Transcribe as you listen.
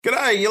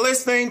G'day, you're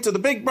listening to the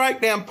Big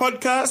Breakdown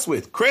podcast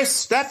with Chris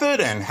Stafford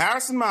and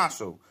Harrison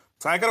Marshall.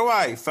 Take it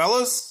away,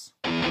 fellas.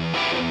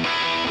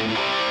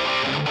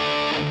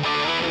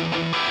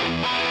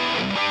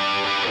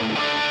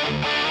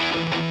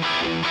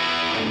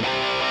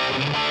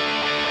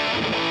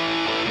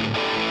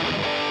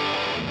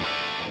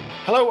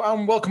 Hello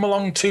and welcome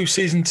along to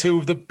Season 2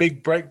 of the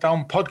Big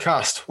Breakdown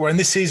podcast, where in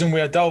this season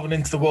we are delving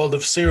into the world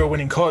of serial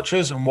winning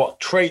coaches and what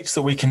traits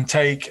that we can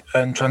take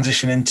and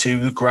transition into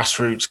the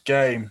grassroots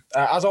game.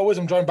 As always,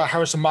 I'm joined by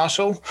Harrison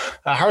Marshall.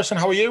 Harrison,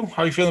 how are you?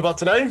 How are you feeling about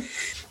today?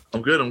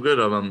 I'm good.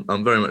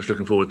 I'm very much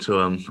looking forward to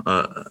an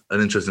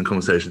interesting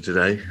conversation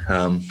today.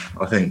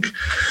 I think,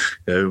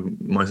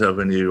 myself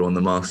and you on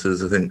the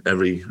Masters, I think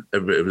every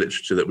bit of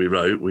literature that we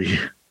wrote,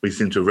 we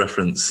seem to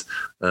reference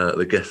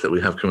the guests that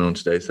we have coming on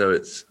today. So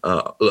it's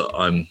look,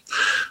 I'm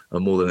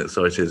more than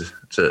excited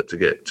to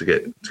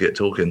get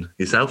talking.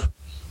 Yourself?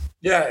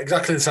 Yeah,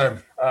 exactly the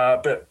same.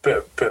 But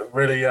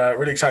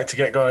really excited to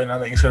get going. I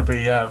think it's going to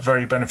be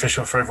very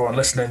beneficial for everyone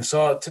listening.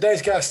 So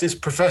today's guest is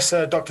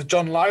Professor Dr.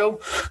 John Lyle,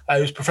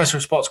 who's Professor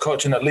of Sports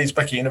Coaching at Leeds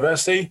Beckett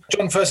University.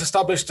 John first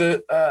established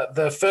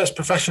the first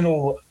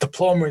professional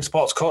diploma in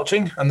sports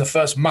coaching and the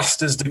first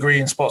master's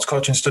degree in sports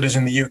coaching studies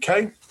in the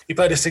UK. He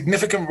played a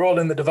significant role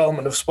in the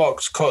development of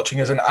sports coaching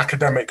as an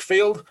academic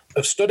field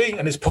of study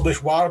and is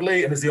published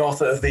widely and is the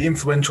author of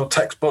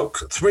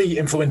three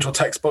influential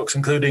textbooks,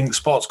 including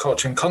Sports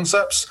Coaching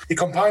Concepts. He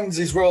combines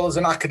his role as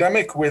an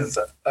academic with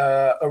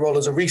a role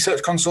as a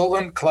research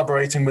consultant,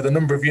 collaborating with a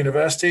number of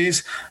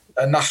universities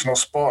and national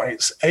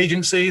sports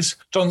agencies.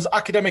 John's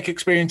academic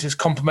experience is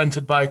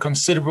complemented by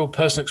considerable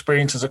personal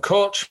experience as a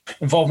coach,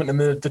 involvement in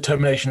the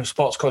determination of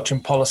sports coaching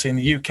policy in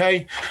the UK,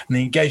 and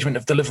the engagement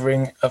of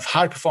delivering of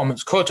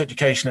high-performance coach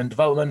education and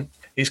development.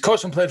 He's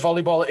coached and played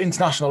volleyball at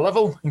international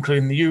level,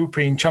 including the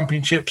European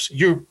Championships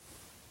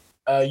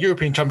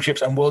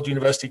and World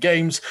University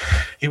Games.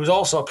 He was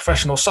also a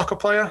professional soccer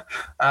player,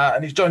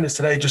 and he's joined us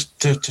today just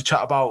to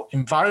chat about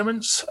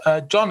environments.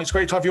 John, it's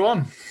great to have you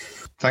on.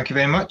 Thank you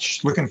very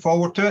much. Looking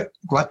forward to it.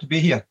 Glad to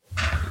be here.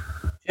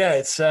 Yeah,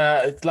 it's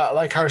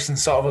like Harrison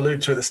sort of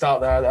alluded to at the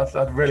start there.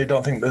 I really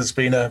don't think there's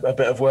been a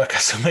bit of work. I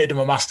submitted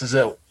my master's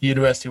at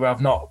university where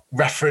I've not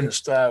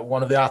referenced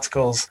one of the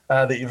articles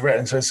that you've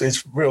written. So it's a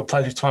real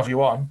pleasure to have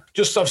you on.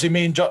 Just obviously,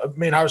 me and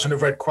Harrison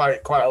have read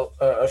quite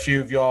a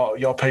few of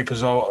your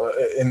papers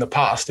in the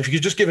past. If you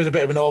could just give us a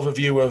bit of an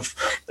overview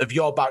of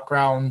your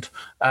background,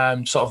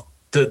 sort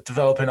of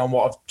developing on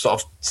what I've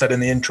sort of said in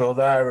the intro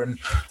there, and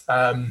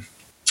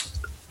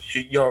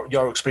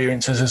your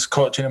experiences as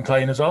coaching and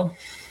playing as well.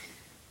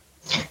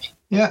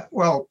 Yeah,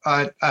 well,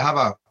 I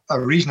have a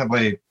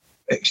reasonably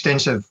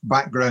extensive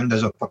background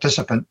as a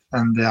participant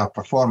and a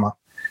performer.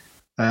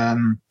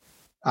 And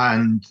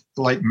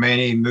like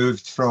many,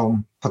 moved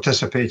from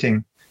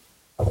participating,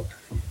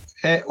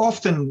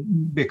 often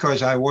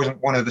because I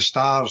wasn't one of the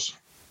stars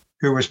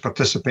who was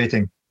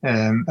participating,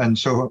 and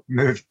so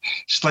moved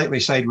slightly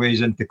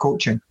sideways into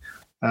coaching,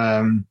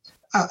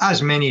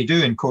 as many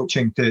do in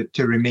coaching,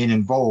 to remain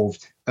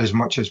involved as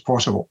much as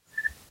possible.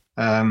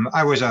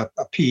 I was a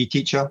PE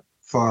teacher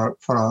for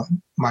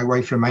my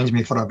wife reminds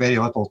me, for a very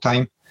little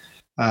time,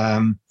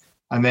 and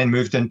then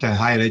moved into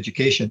higher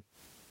education.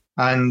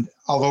 And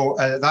although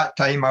at that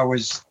time I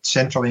was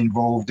centrally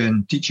involved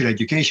in teacher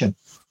education,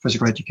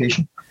 physical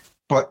education,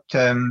 but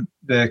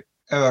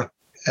our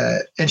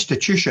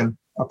institution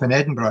up in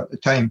Edinburgh at the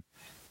time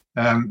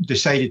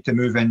decided to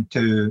move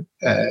into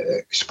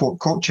sport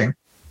coaching,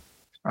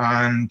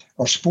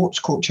 or sports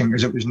coaching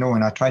as it was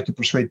known. I tried to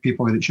persuade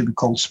people that it should be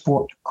called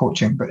sport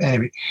coaching, but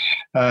anyway,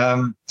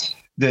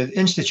 the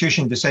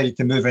institution decided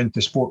to move into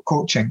sport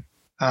coaching,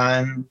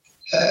 and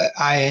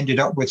I ended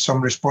up with some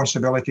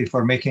responsibility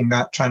for making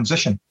that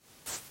transition.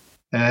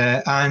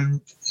 Largely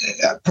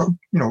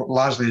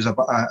as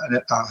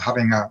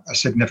having a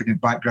significant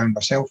background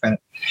myself in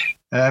it.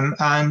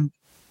 And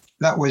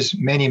that was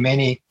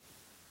many,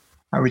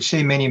 I would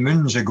say many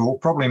moons ago,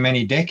 probably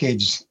many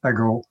decades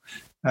ago.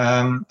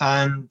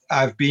 And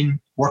I've been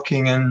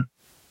working and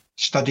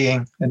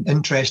studying and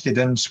interested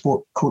in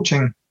sport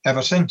coaching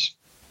ever since.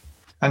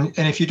 And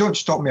if you don't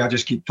stop me, I'll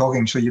just keep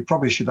talking. So you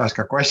probably should ask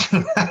a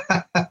question.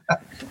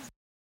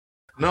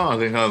 No, I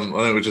think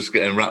we're just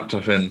getting wrapped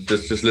up in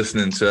just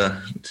listening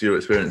to your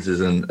experiences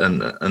and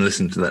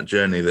listening to that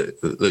journey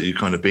that you've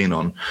kind of been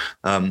on.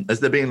 Has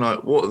there been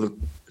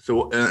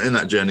so in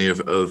that journey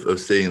of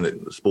seeing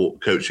that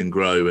sport coaching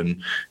grow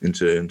and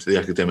into the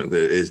academic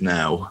that it is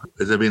now,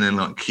 has there been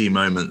any key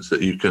moments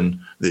that you can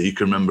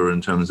remember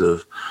in terms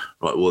of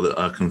that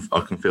I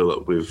can feel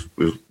that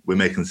we're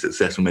making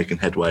success, we're making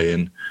headway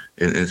in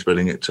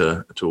spreading it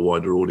to a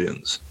wider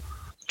audience?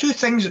 Two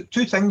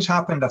things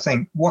happened, I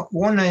think.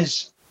 One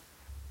is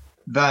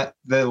that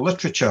the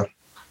literature,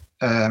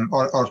 and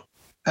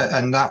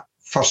that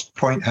first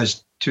point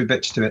has two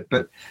bits to it,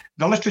 but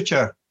the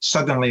literature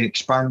suddenly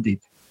expanded.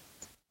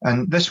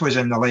 And this was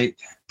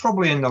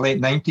probably in the late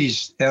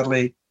 90s,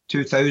 early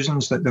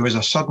 2000s, that there was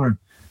a sudden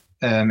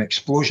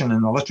explosion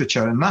in the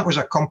literature. And that was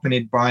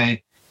accompanied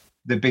by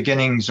the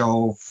beginnings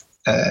of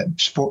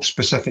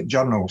sport-specific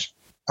journals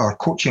or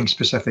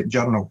coaching-specific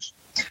journals.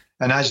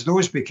 And as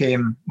those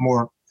became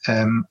more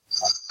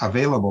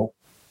available,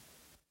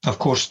 of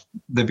course,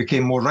 there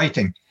became more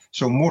writing.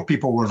 So more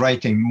people were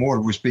writing,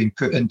 more was being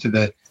put into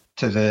the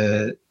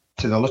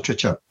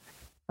literature.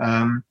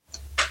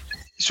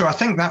 So I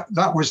think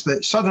that was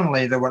that.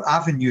 Suddenly there were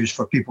avenues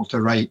for people to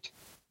write.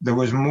 There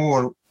was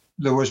more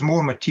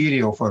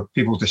material for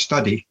people to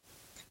study,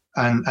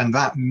 and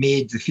that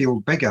made the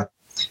field bigger.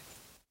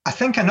 I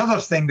think another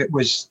thing that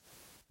was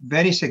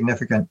very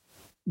significant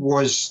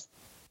was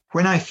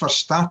when I first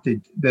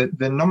started,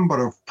 the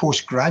number of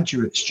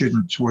postgraduate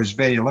students was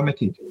very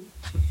limited.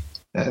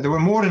 There were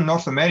more in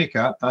North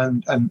America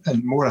and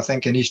more, I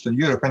think, in Eastern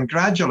Europe, and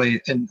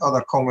gradually in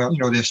other Commonwealth,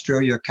 the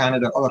Australia,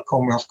 Canada, other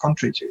Commonwealth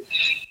countries.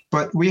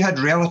 But we had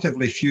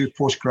relatively few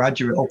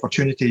postgraduate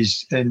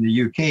opportunities in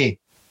the UK.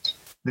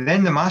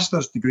 Then the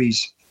master's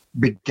degrees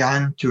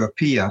began to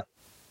appear.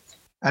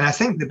 And I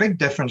think the big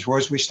difference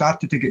was we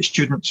started to get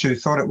students who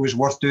thought it was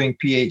worth doing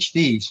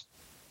PhDs.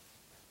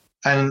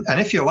 And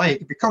if you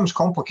like, it becomes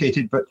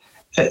complicated, but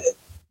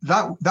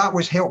that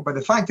was helped by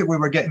the fact that we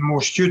were getting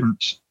more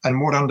students and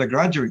more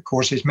undergraduate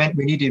courses meant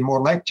we needed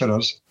more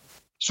lecturers.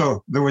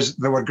 So there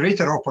were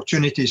greater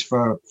opportunities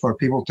for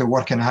people to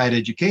work in higher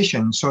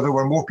education. So there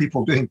were more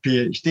people doing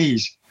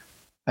PhDs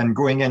and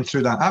going in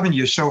through that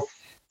avenue. So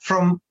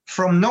from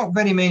not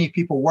very many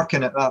people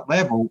working at that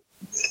level,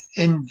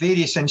 in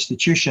various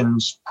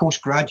institutions,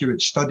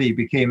 postgraduate study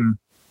became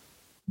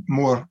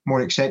more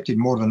accepted,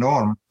 more the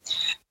norm.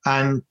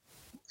 And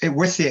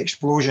with the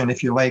explosion,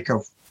 if you like,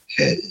 of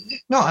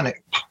it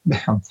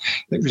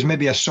was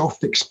maybe a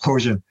soft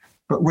explosion,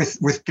 but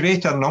with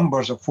greater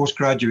numbers of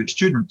postgraduate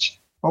students,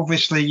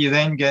 obviously you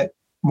then get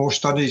more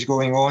studies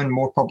going on,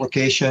 more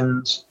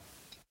publications,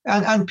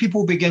 and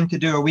people begin to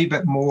do a wee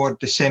bit more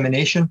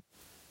dissemination.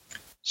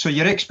 So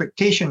your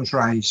expectations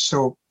rise.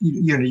 So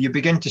you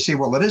begin to say,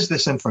 well, there is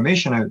this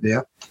information out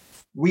there.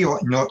 We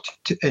ought not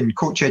to, in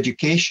coach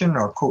education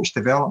or coach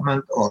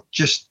development or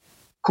just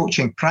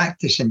coaching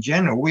practice in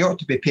general, we ought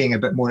to be paying a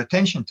bit more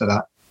attention to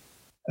that.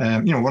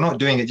 We're not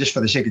doing it just for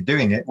the sake of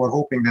doing it. We're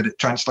hoping that it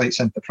translates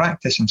into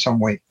practice in some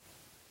way.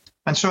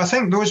 And so I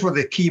think those were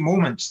the key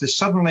moments.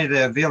 Suddenly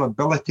the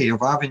availability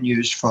of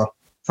avenues for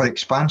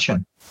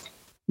expansion.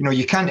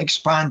 You can't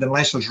expand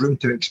unless there's room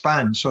to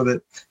expand. So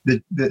that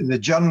the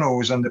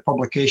journals and the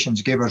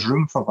publications gave us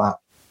room for that.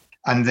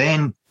 And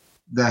then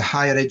the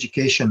higher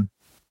education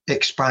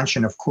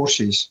expansion of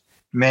courses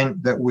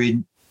meant that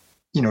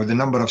the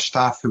number of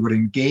staff who were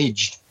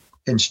engaged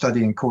in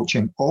studying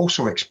coaching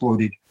also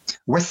exploded.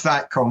 With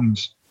that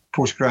comes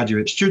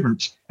postgraduate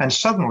students. And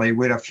suddenly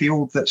we're a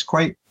field that's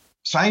quite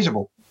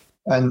sizable.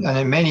 And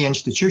in many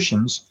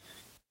institutions,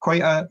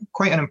 quite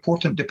an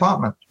important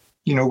department,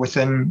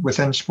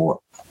 within sport.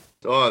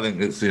 Oh, I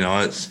think I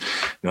was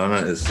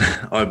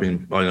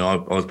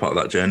part of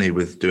that journey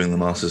with doing the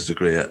master's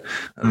degree at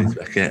Leeds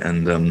Beckett,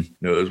 and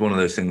it was one of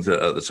those things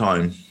that at the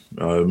time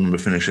I remember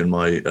finishing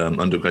my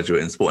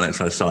undergraduate in sport and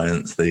exercise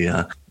science,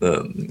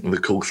 the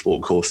cool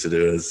sport course to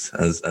do,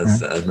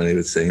 as many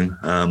would seem.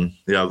 I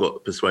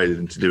got persuaded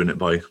into doing it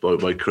by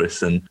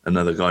Chris and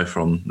another guy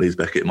from Leeds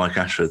Beckett, Mike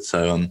Ashford.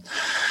 So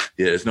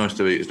it's nice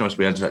to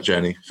be into that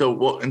journey. So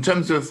what in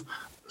terms of.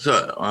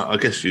 So I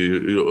guess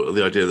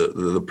the idea that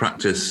the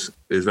practice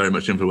is very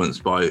much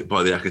influenced by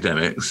the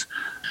academics.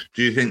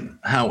 Do you think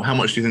how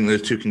much do you think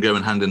those two can go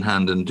hand in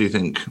hand, and do you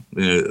think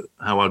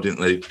how well do you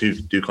think they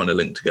do kind of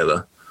link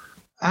together?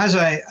 As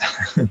I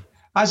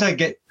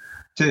get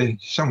to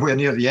somewhere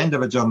near the end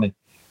of a journey,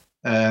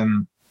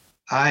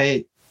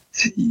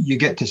 you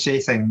get to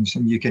say things,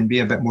 and you can be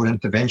a bit more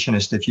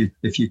interventionist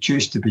if you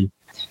choose to be.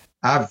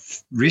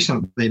 I've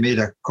recently made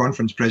a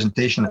conference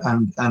presentation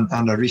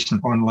and a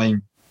recent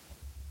online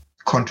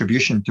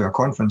contribution to a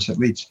conference at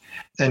Leeds,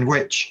 in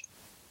which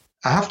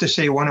I have to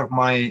say what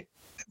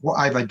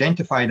I've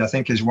identified, I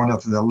think, is one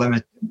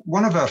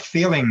of our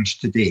failings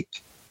to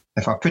date,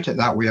 if I put it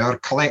that way, our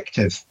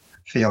collective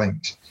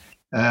failings,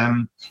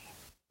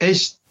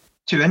 is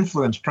to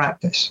influence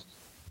practice,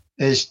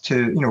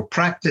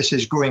 practice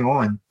is going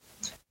on.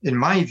 In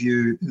my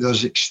view,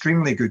 there's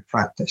extremely good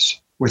practice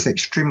with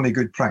extremely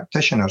good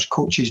practitioners.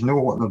 Coaches know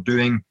what they're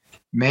doing.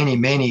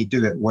 Many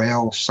do it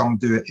well. Some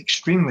do it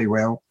extremely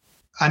well.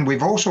 And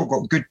we've also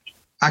got good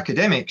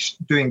academics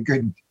doing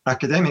good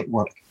academic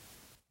work.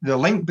 The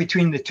link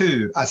between the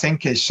two, I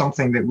think, is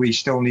something that we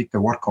still need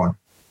to work on.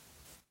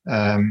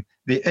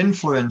 The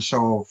influence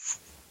of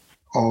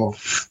our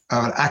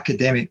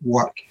academic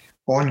work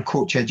on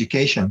coach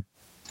education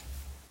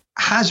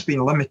has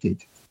been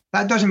limited.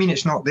 That doesn't mean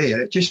it's not there.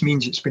 It just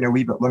means it's been a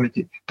wee bit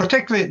limited,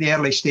 particularly at the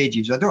early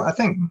stages. I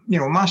think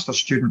master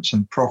students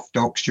and Prof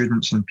Doc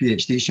students and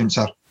PhD students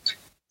are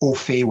au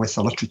fait with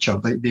the literature.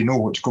 They know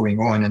what's going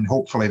on, and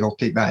hopefully they'll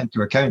take that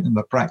into account in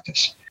their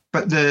practice.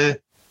 But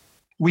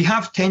we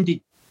have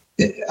tended,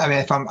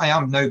 I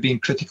am now being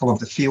critical of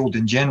the field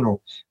in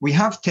general, we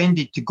have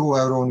tended to go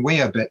our own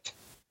way a bit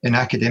in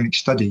academic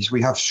studies.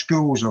 We have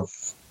schools of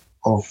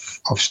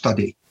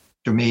study,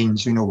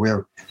 domains,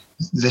 where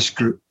this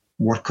group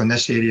work on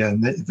this area,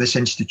 and this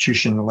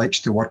institution likes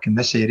to work in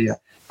this area.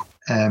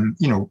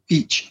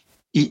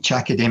 Each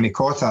academic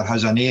author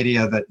has an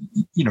area that,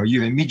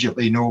 you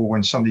immediately know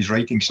when somebody's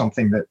writing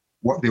something that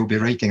what they'll be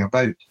writing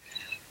about.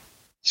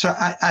 So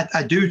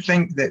I do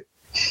think that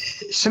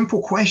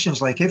simple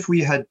questions like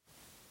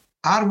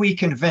are we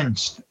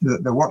convinced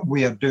that the work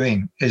we are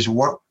doing is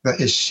work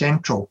that is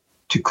central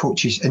to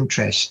coaches'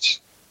 interests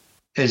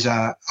is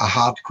a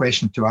hard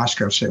question to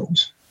ask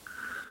ourselves.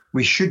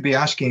 We should be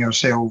asking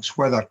ourselves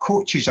whether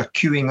coaches are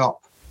queuing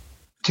up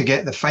to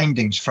get the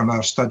findings from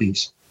our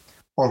studies,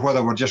 or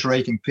whether we're just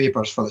writing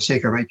papers for the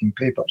sake of writing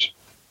papers.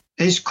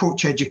 Is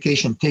coach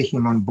education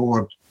taking on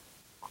board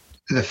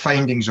the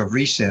findings of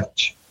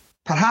research?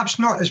 Perhaps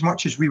not as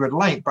much as we would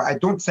like, but I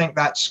don't think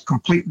that's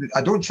completely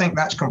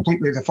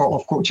the fault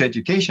of coach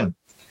education.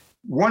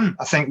 One,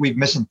 I think we've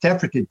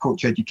misinterpreted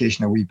coach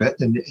education a wee bit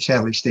in its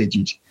early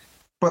stages.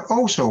 But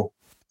also,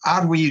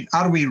 are we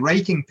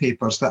writing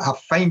papers that have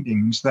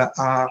findings that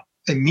are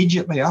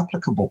immediately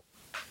applicable?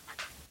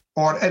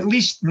 Or at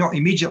least not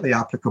immediately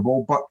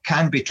applicable, but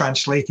can be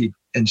translated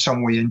in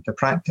some way into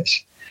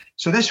practice.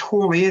 So this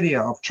whole area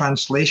of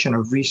translation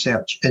of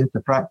research into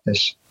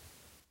practice,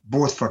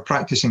 both for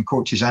practicing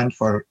coaches and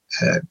for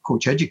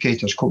coach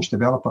educators, coach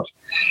developers,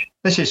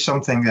 this is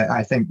something that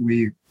I think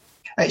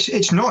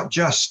it's not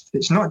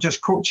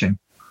just coaching.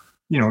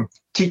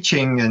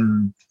 Teaching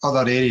and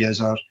other areas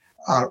are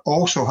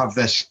also have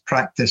this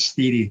practice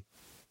theory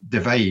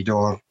divide,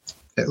 or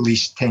at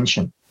least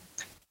tension.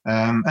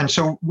 And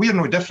so we're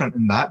no different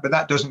in that, but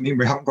that doesn't mean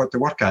we haven't got to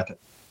work at it.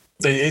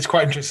 It's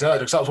quite interesting,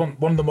 because that was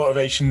one of the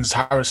motivations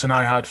Harris and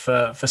I had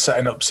for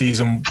setting up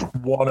season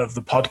 1 of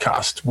the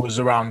podcast, was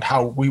around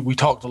how we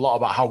talked a lot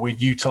about how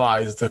we'd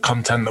utilise the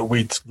content that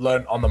we'd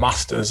learnt on the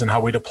Masters and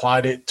how we'd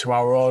applied it to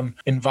our own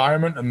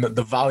environment, and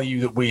the value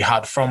that we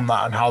had from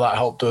that, and how that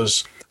helped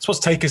us, I suppose,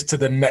 take us to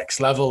the next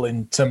level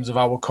in terms of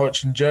our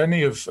coaching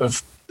journey of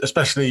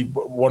especially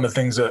one of the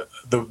things that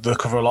they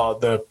cover a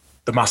lot of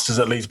the Masters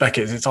at Leeds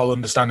Beckett is it's all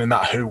understanding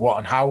that who, what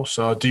and how.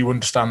 So do you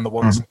understand the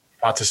ones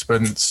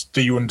participants?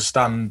 Do you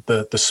understand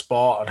the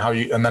sport and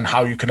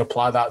how you can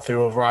apply that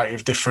through a variety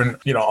of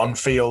different, on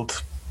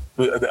field,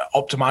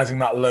 optimizing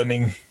that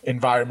learning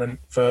environment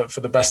for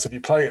the best of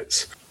your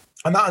players?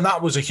 And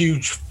that was a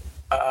huge,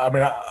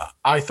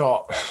 I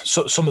thought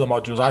some of the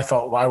modules,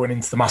 I went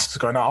into the Masters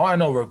going, oh, I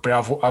know rugby.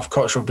 I've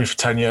coached rugby for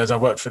 10 years. I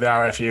worked for the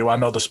RFU. I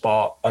know the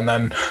sport. And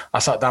then I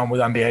sat down with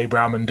Andy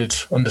Abraham and did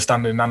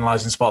understanding and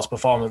analysing sports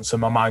performance,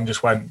 and my mind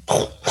just went,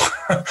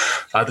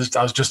 I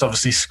was just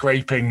obviously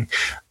scraping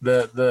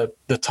the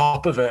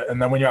top of it.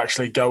 And then when you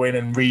actually go in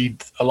and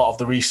read a lot of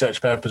the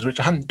research papers, which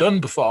I hadn't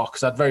done before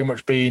because I'd very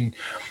much been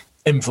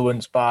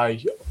influenced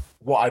by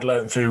what I'd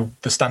learned through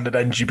the standard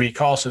NGB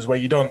courses, where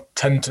you don't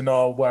tend to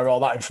know where all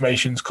that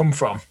information's come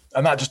from.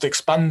 And that just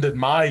expanded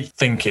my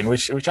thinking,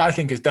 which I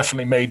think has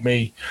definitely made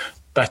me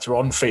better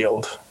on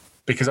field,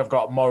 because I've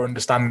got more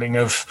understanding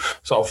of,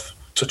 sort of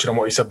touching on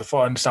what you said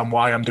before, I understand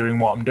why I'm doing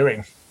what I'm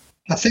doing.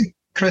 I think,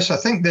 Chris,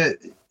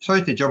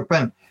 sorry to jump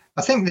in,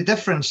 I think the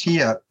difference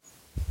here,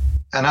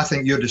 and I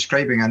think you're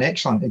describing an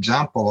excellent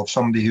example of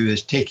somebody who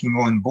is taking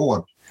on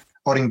board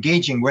or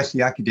engaging with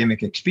the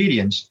academic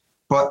experience,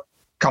 but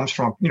comes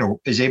from,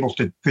 is able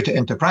to put it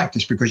into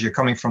practice because you're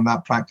coming from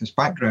that practice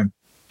background.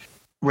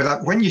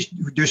 When you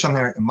do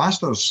something like a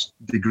master's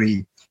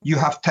degree, you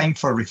have time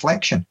for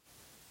reflection,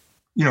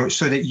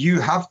 so that you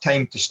have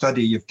time to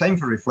study, you have time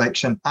for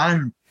reflection.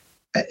 And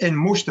in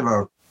most of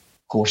our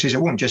courses,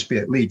 it won't just be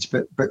at Leeds,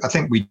 but I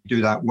think we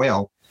do that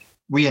well.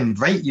 We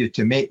invite you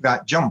to make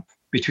that jump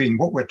between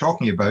what we're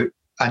talking about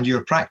and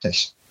your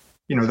practice.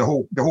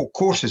 The whole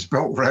course is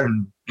built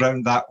around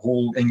that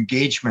whole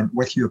engagement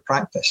with your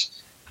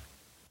practice.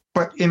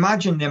 But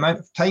imagine the amount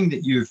of time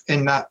that you've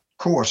in that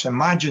course,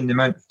 imagine the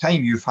amount of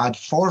time you've had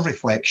for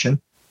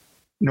reflection,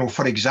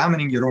 for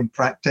examining your own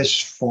practice,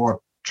 for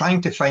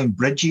trying to find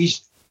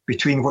bridges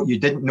between what you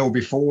didn't know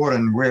before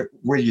and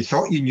where you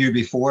thought you knew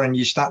before, and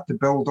you start to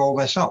build all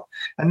this up.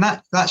 And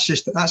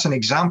that's an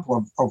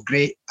example of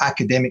great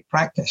academic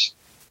practice.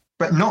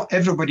 But not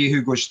everybody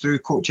who goes through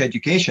coach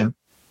education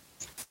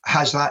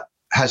has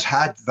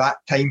had that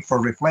time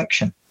for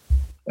reflection.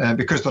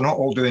 Because they're not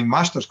all doing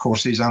master's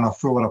courses on a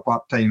full or a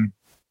part-time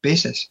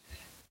basis.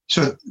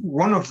 So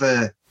one of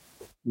the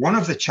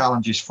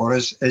challenges for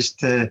us is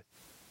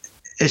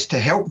to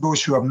help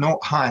those who have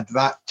not had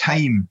that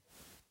time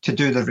to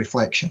do the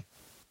reflection.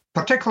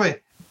 Particularly,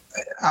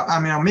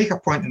 I'll make a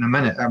point in a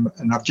minute,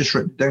 and I've just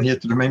written it down here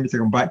to remind me to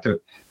come back to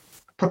it.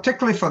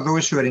 Particularly for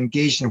those who are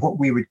engaged in what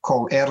we would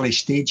call early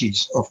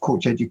stages of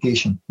coach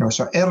education.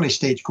 So early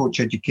stage coach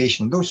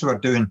education, those who are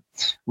doing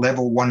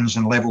level 1s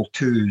and level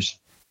 2s,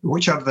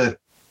 which are the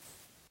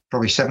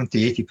probably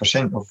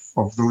 70-80%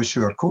 of those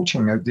who are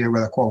coaching out there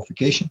with a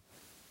qualification.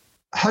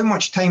 How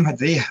much time have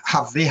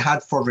they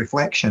had for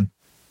reflection?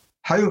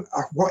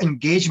 What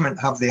engagement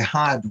have they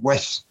had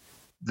with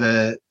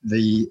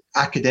the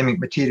academic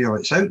material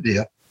that's out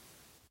there?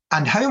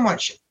 And how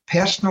much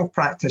personal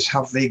practice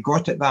have they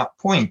got at that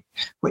point,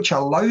 which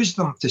allows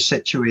them to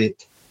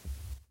situate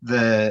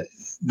the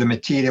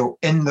material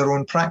in their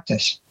own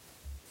practice.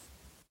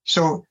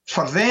 So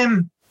for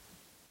them,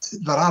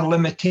 there are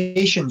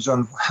limitations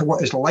on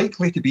what is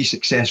likely to be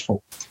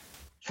successful.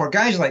 For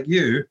guys like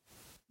you,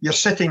 you're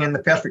sitting in the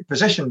perfect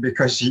position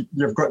because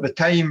you've got the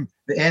time,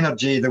 the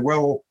energy, the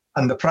will,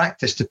 and the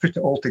practice to put it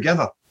all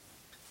together.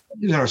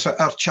 So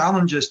our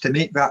challenge is to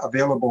make that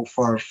available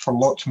for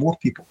lots more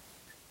people.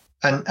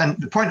 And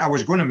the point I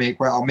was going to make,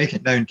 well, I'll make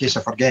it now in case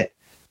I forget.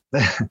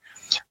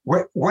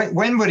 When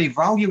we're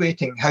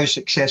evaluating how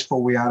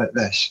successful we are at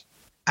this,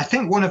 I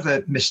think one of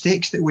the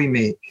mistakes that we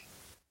make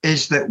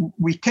is that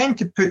we tend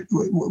to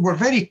we're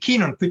very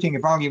keen on putting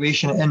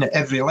evaluation in at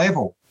every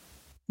level.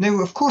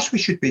 Now, of course, we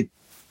should be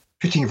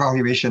putting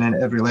evaluation in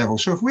at every level.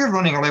 So if we're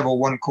running a level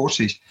 1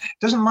 courses, it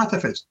doesn't matter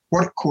if it's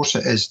what course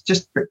it is,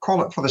 just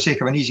call it, for the sake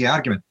of an easy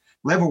argument,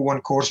 level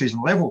 1 courses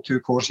and level 2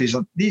 courses,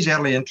 and these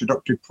early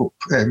introductory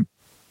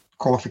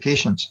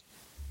qualifications.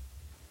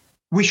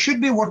 We should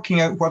be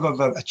working out whether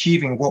they're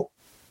achieving what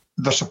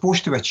they're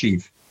supposed to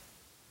achieve.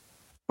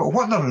 But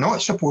what they're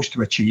not supposed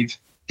to achieve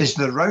is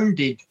the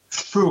rounded,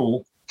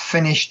 full,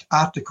 finished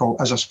article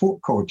as a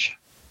sport coach.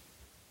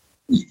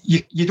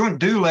 You don't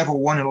do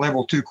level 1 and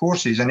level 2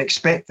 courses and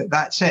expect that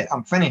that's it.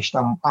 I'm finished.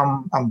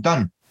 I'm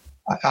done.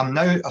 I'm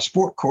now a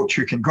sport coach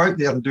who can go out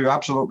there and do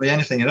absolutely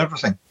anything and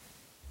everything.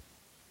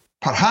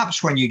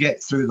 Perhaps when you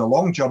get through the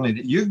long journey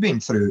that you've been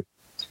through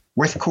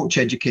with coach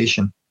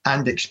education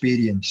and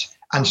experience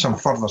and some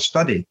further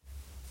study,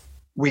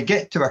 we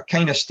get to a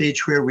kind of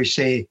stage where we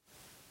say,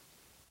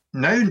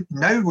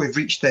 now we've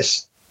reached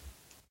this,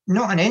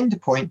 not an end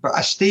point, but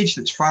a stage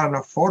that's far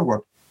enough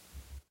forward.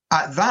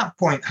 At that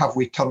point, have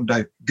we turned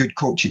out good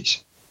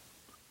coaches?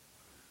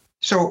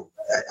 So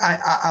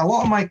a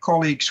lot of my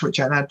colleagues,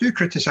 and I do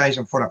criticise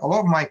them for it, a lot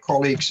of my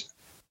colleagues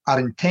are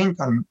intent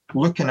on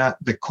looking at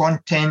the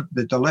content,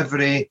 the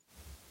delivery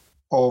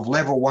of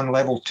level 1,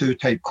 level 2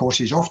 type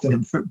courses, often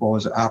in football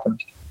as it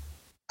happens,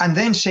 and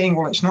then saying,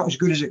 well, it's not as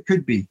good as it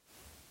could be.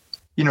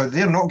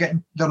 They're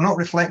not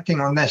reflecting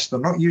on this. They're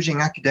not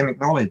using academic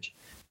knowledge.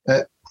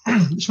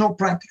 It's not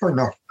practical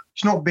enough.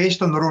 It's not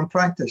based on their own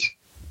practice.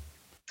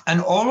 And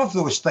all of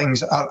those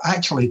things are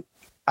actually,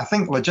 I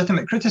think,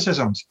 legitimate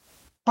criticisms.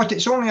 But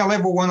it's only a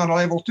level 1 or a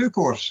level 2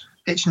 course.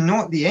 It's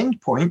not the end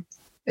point.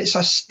 It's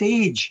a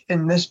stage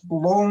in this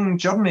long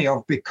journey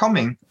of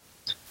becoming,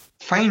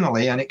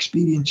 finally, an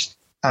experienced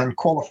and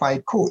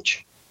qualified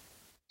coach.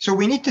 So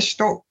we need to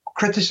stop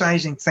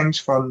criticising things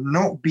for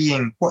not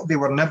being what they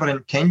were never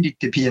intended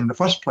to be in the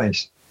first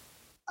place,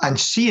 and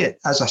see it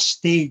as a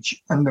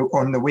stage on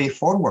the way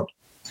forward.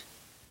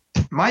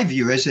 My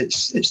view is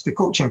it's the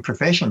coaching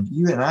profession,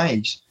 you and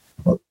I's,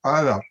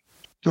 our,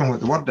 don't know what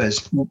the word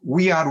is,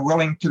 we are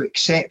willing to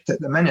accept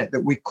at the minute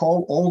that we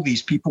call all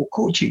these people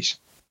coaches,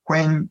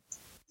 when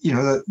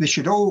they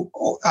should all,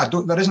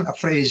 there isn't a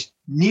phrase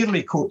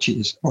nearly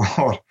coaches,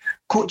 or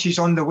coaches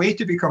on the way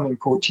to becoming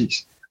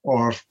coaches,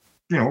 or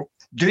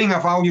doing a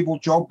valuable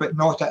job but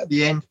not at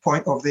the end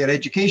point of their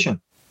education.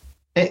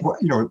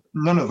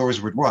 None of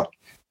those would work.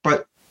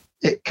 But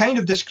it kind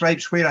of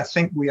describes where I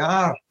think we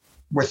are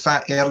with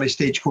that early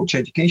stage coach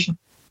education.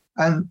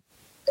 And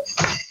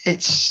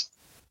it's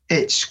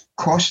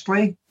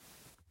costly.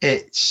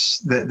 It's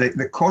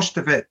the cost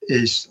of it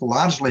is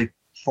largely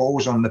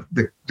falls on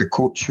the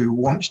coach who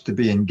wants to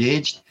be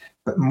engaged.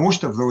 But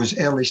most of those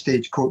early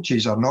stage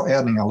coaches are not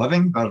earning a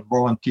living. They're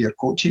volunteer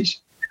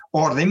coaches.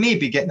 Or they may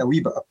be getting a wee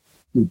bit of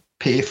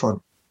pay for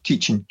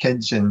teaching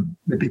kids in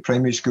maybe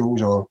primary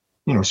schools or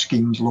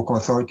schemes, local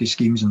authority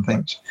schemes and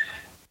things.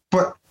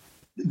 But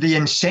the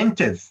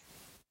incentive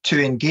to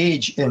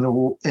engage in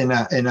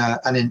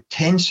an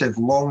intensive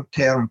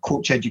long-term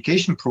coach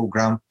education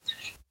program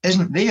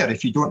isn't there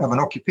if you don't have an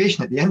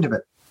occupation at the end of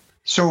it.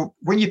 So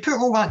when you put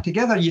all that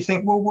together, you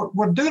think, well,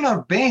 we're doing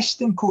our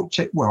best in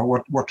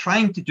we're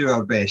trying to do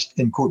our best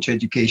in coach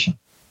education,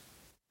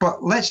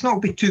 but let's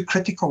not be too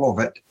critical of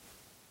it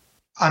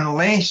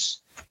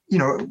unless,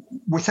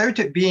 without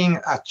it being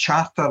a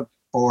chartered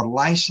or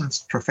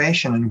licensed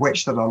profession in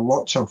which there are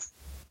lots of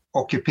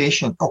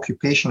occupational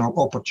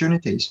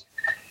opportunities,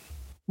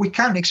 we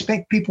can't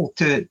expect people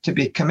to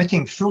be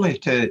committing fully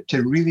to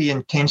really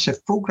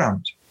intensive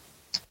programs.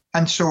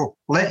 And so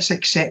let's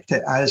accept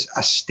it as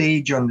a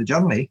stage on the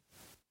journey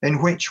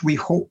in which we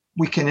hope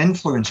we can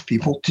influence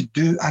people to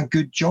do a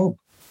good job.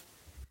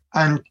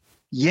 And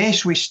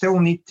yes, we still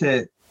need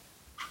to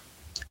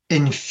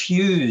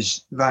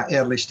infuse that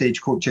early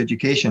stage coach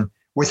education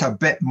with a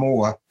bit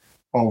more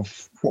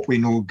of what we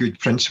know good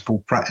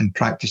principle and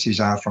practices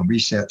are from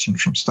research and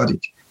from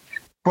studies.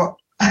 But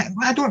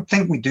I don't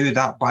think we do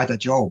that bad a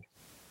job.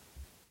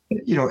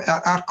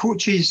 Our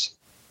coaches,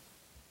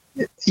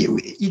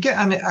 you get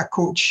a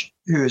coach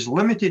who has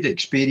limited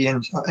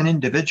experience, an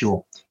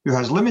individual who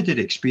has limited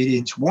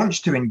experience,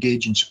 wants to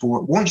engage in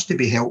sport, wants to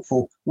be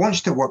helpful,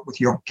 wants to work with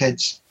young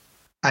kids,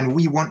 and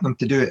we want them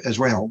to do it as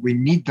well. We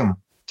need them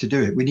to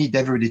do it. We need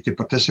everybody to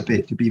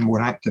participate, to be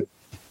more active.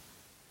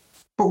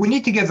 But we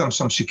need to give them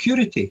some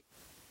security.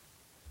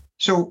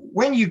 So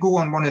when you go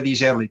on one of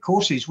these early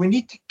courses, we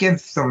need to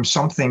give them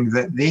something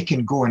that they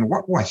can go and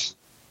work with.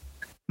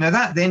 Now,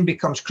 that then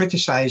becomes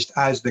criticised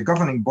as the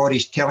governing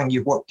body's telling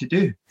you what to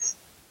do.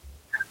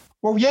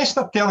 Well, yes,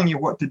 they're telling you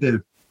what to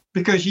do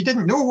because you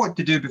didn't know what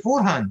to do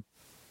beforehand.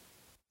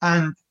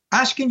 And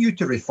asking you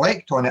to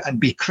reflect on it and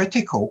be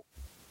critical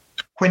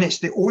when it's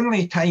the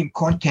only time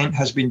content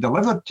has been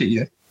delivered to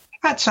you,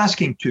 that's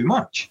asking too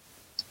much.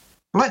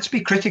 Let's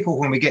be critical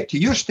when we get to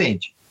your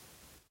stage,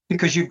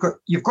 because you've got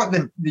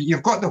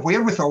the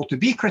wherewithal to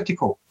be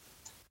critical.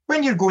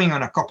 When you're going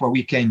on a couple of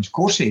weekends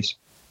courses,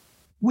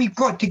 we've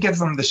got to give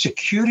them the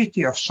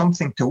security of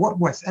something to work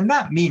with. And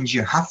that means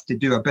you have to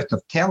do a bit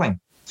of telling.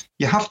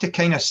 You have to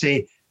kind of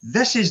say,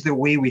 this is the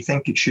way we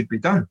think it should be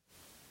done.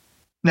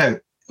 Now,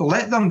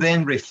 let them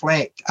then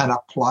reflect and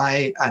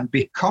apply and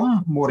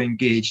become more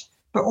engaged,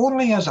 but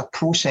only as a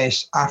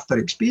process after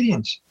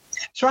experience.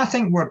 So I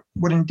think we're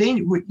in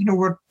danger.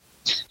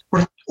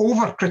 We're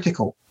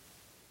overcritical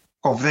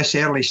of this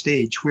early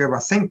stage where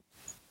I think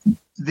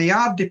they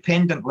are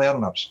dependent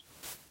learners.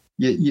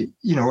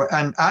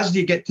 And as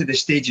you get to the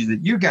stages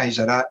that you guys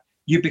are at,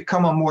 you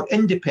become a more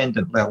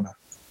independent learner.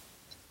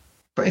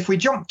 But if we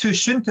jump too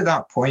soon to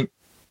that point,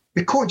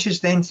 the coach is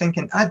then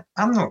thinking,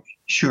 I'm not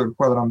sure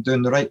whether I'm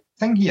doing the right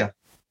thing here.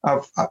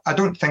 I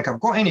don't think I've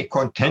got any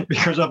content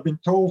because I've been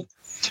told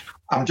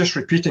I'm just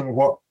repeating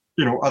what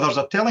others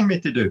are telling me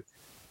to do.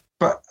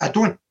 But I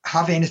don't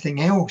have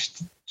anything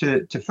else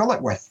to fill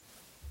it with.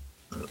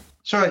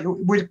 So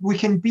we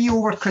can be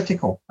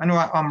overcritical. I know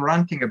I'm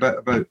ranting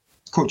about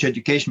coach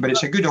education, but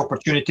it's a good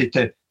opportunity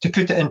to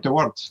put it into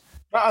words.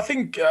 I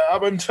think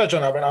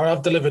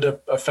I've delivered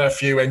a fair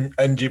few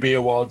NGB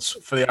awards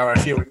for the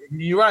RFU.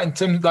 You're right in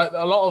terms like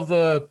a lot of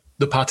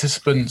the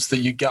participants that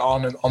you get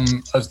on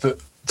as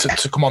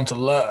to come on to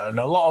learn.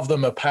 A lot of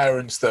them are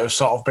parents that have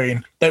sort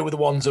of they were the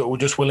ones that were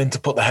just willing to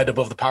put their head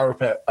above the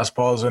parapet, I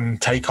suppose,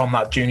 and take on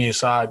that junior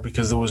side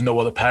because there was no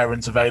other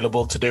parents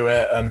available to do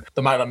it, and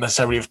they might not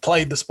necessarily have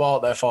played the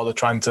sport. Therefore, they're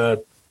trying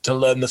to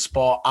learn the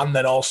sport and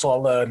then also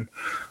learn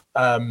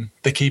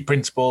the key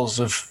principles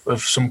of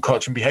some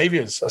coaching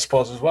behaviours, I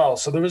suppose, as well.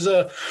 So there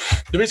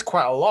is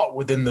quite a lot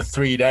within the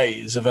 3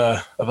 days of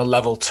a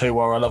level 2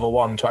 or a level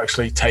 1 to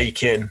actually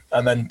take in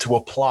and then to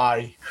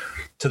apply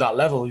to that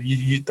level.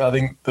 I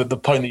think the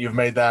point that you've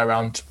made there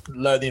around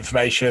learn the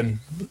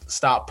information,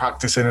 start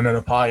practicing and then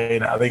applying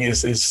it, I think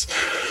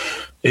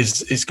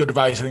is good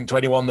advice. I think to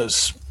anyone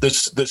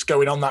that's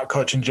going on that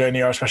coaching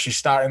journey, or especially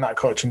starting that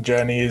coaching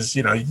journey, is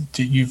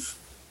you've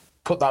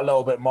put that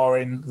little bit more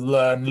in,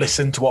 learn,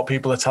 listen to what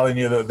people are telling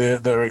you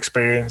that their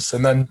experience,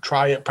 and then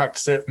try it,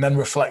 practice it, and then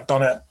reflect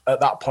on it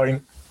at that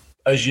point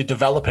as you're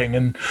developing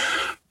and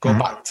go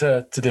back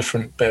to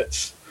different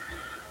bits.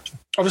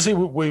 Obviously,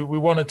 we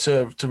wanted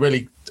to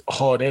really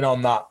hone in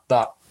on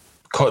that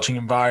coaching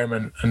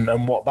environment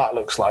and what that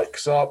looks like.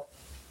 So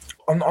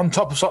on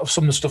top of sort of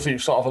some of the stuff that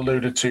you've sort of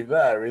alluded to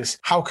there is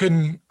how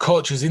can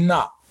coaches in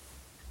that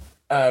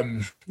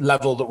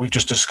level that we've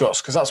just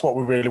discussed, because that's what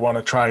we really want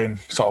to try and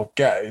sort of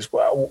get is,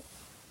 well,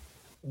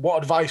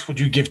 what advice would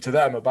you give to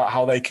them about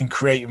how they can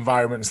create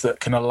environments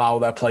that can allow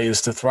their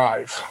players to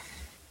thrive?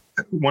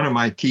 One of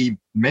my key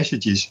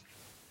messages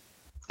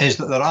is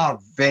that there are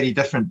very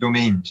different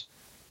domains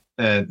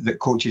that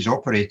coaches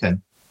operate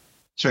in.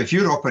 So if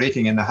you're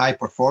operating in the high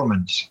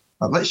performance,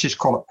 let's just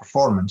call it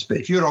performance, but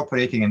if you're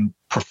operating in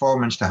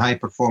performance to high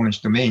performance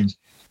domains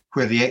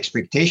where the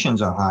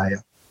expectations are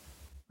higher,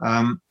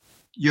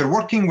 you're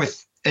working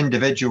with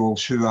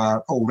individuals who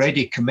are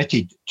already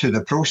committed to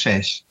the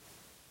process.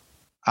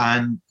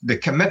 And the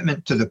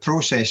commitment to the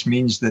process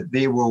means that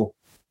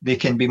they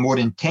can be more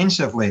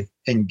intensively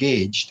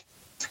engaged,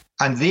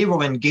 and they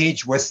will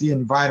engage with the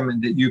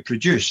environment that you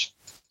produce.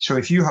 So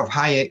if you have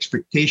high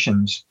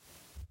expectations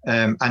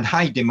and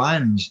high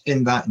demands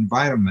in that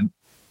environment,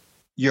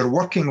 you're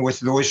working with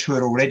those who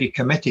are already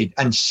committed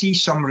and see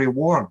some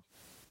reward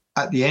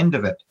at the end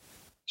of it.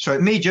 So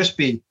it may just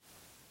be,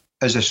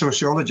 as a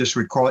sociologist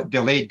would call it,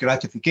 delayed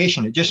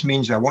gratification. It just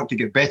means I want to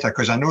get better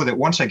because I know that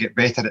once I get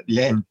better at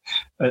the end,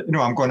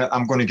 I'm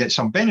going to get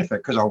some benefit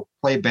because I'll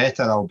play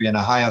better. I'll be in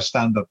a higher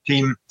standard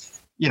team.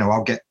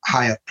 I'll get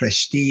higher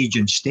prestige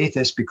and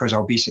status because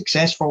I'll be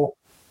successful.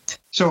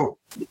 So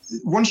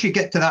once you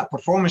get to that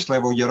performance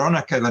level, you're on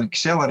a kind of an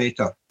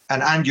accelerator,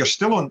 and you're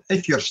still on.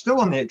 If you're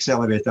still on the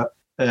accelerator,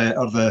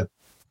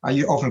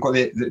 you often got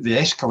the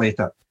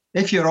escalator.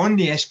 If you're on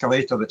the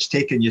escalator that's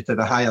taking you to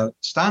the higher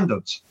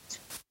standards,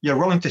 you're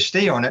willing to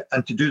stay on it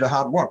and to do the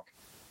hard work.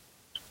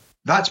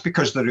 That's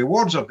because the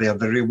rewards are there.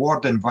 The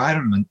reward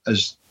environment,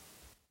 as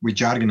we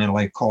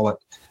jargonally call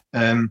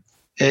it,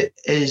 it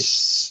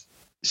is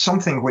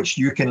something which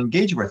you can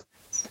engage with.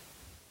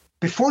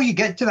 Before you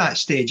get to that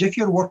stage, if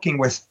you're working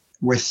with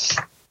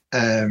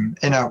in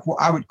what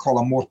I would call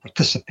a more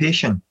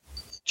participation,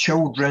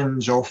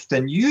 children's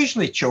often,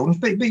 usually children's,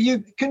 but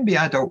it can be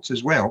adults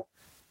as well.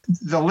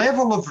 The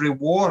level of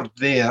reward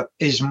there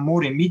is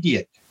more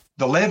immediate.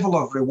 The level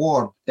of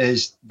reward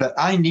is that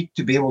I need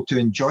to be able to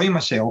enjoy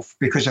myself,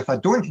 because if I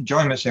don't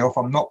enjoy myself,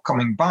 I'm not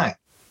coming back.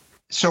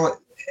 So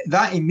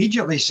that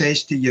immediately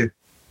says to you,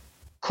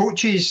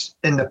 coaches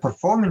in the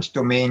performance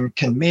domain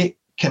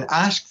can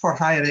ask for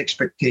higher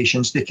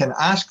expectations. They can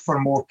ask for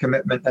more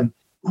commitment, and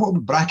what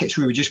brackets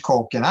we would just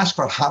call can ask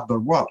for harder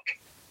work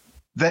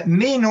that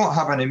may not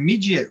have an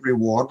immediate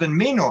reward and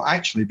may not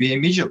actually be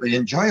immediately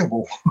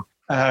enjoyable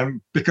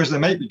because they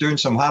might be doing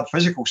some hard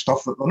physical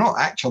stuff that they're not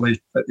actually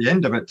at the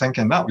end of it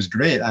thinking that was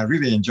great. I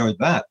really enjoyed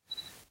that.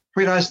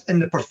 Whereas in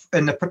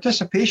the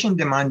participation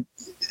domain,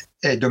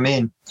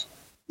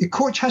 the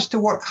coach has to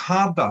work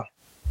harder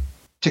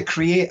to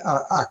create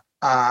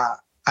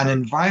an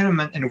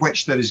environment in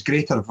which there is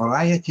greater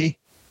variety,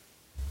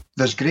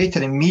 there's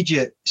greater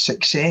immediate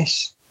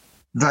success,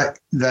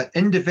 that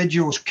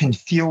individuals can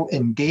feel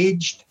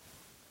engaged,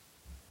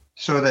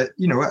 so that,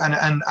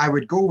 and I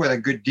would go with a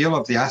good deal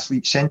of the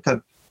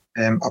athlete-centered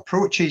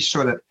approaches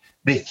so that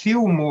they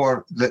feel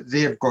more that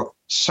they've got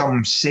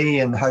some say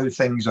in how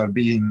things are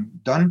being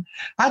done.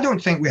 I don't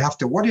think we have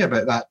to worry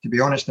about that, to be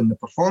honest, in the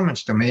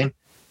performance domain,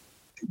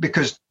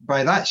 because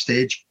by that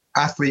stage,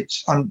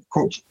 athletes and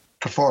coach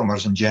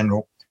performers in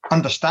general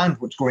understand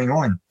what's going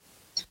on.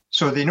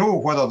 So they know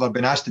whether they've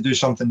been asked to do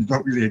something they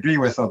don't really agree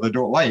with or they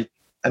don't like.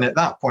 And at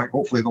that point,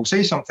 hopefully they'll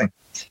say something.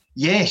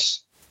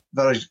 Yes,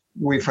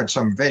 we've had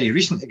some very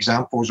recent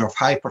examples of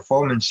high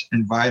performance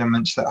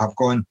environments that have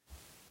gone,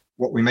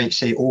 what we might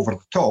say, over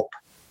the top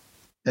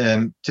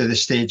to the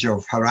stage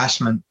of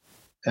harassment,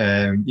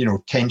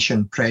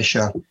 tension,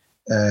 pressure,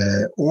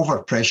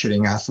 over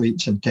pressuring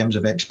athletes in terms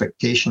of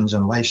expectations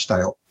and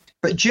lifestyle.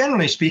 But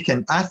generally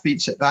speaking,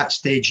 athletes at that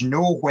stage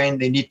know when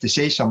they need to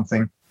say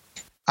something.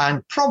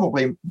 And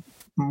probably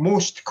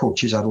most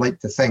coaches, I'd like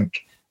to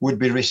think, would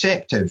be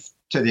receptive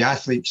to the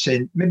athletes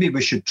saying, maybe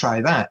we should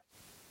try that.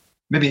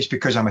 Maybe it's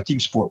because I'm a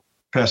team sport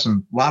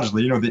person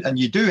largely, and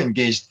you do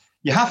engage.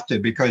 You have to,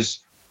 because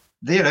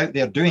they're out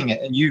there doing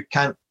it and you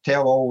can't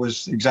tell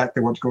always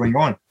exactly what's going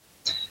on.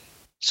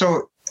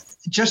 So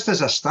just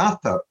as a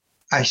starter,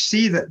 I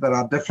see that there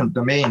are different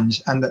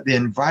domains and that the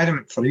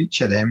environment for each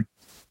of them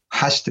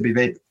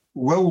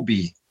will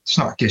be, it's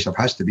not a case of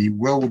has to be,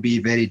 will be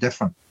very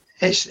different.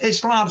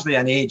 It's largely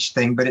an age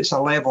thing, but it's a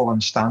level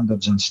and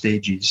standards and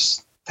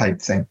stages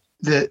type thing.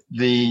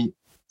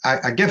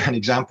 I give an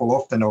example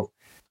often of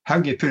how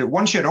do you put it.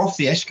 Once you're off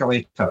the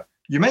escalator,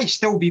 you might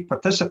still be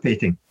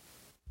participating,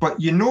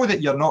 but you know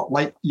that you're not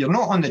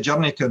on the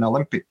journey to an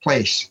Olympic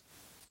place.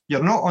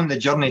 You're not on the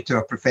journey to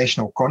a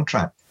professional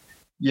contract.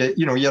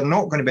 You're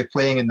not going to be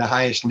playing in the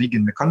highest league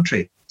in the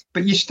country,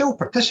 but you're still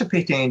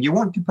participating and you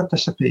want to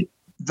participate.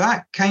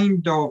 That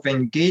kind of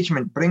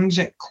engagement brings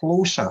it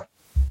closer.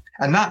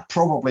 And that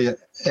probably,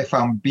 if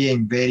I'm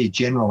being very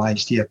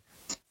generalized here,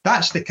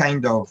 that's the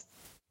kind of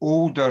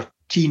older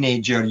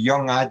teenager,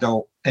 young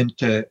adult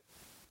into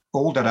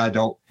older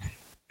adult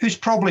who's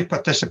probably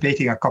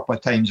participating a couple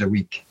of times a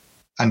week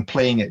and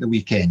playing at the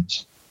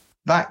weekends.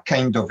 That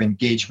kind of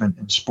engagement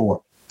in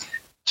sport.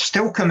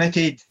 Still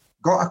committed,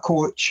 got a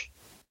coach,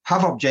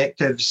 have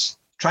objectives,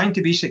 trying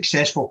to be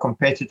successful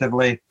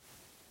competitively,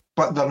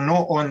 but they're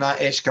not on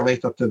that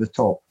escalator to the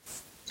top.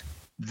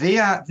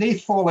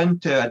 They fall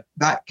into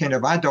that kind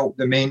of adult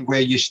domain where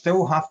you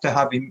still have to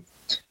have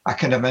a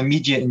kind of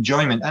immediate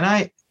enjoyment.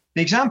 And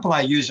the example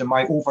I use in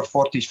my over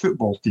 40s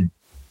football team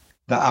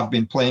that I've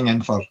been playing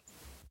in for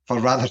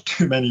rather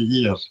too many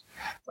years.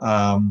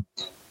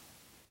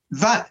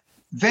 That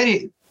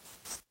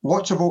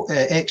lots of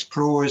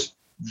ex-pros,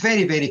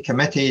 very, very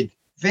committed,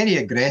 very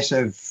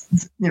aggressive,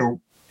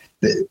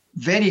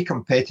 very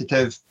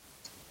competitive,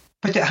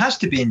 but it has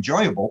to be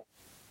enjoyable.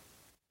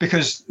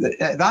 Because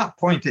at that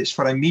point, it's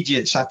for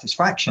immediate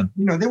satisfaction.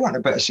 They want a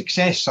bit of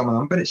success, some of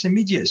them, but it's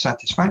immediate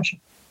satisfaction.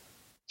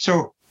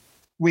 So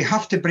we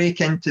have to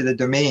break into the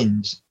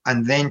domains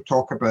and then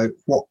talk about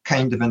what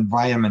kind of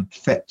environment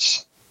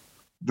fits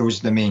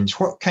those domains.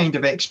 What kind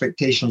of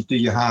expectations do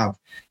you have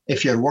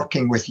if you're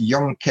working with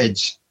young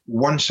kids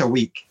once a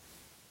week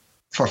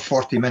for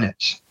 40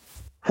 minutes?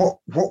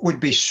 What would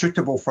be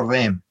suitable for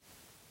them?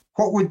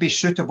 What would be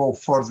suitable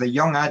for the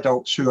young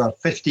adults who are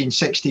 15,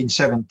 16,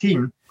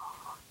 17,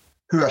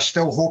 who are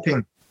still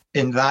hoping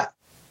in that,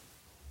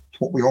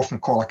 what we often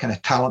call a kind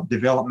of talent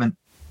development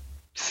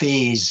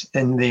phase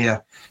in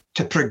there,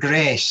 to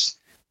progress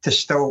to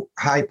still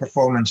high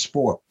performance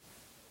sport.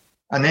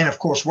 And then, of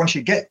course, once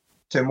you get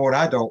to a more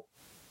adult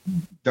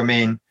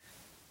domain,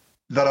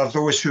 there are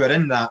those who are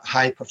in that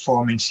high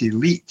performance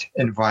elite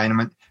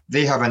environment.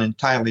 They have an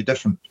entirely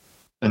different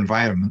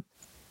environment.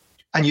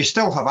 And you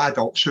still have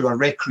adults who are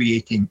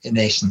recreating in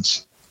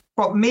essence,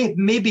 but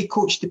may be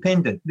coach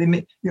dependent.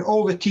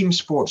 All the team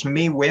sports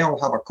may well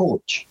have a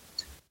coach,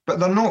 but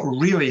they're not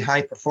really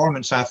high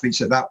performance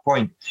athletes at that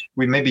point.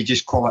 We maybe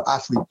just call it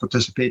adult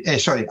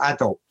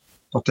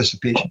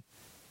participation.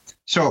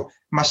 So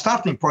my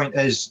starting point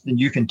is, and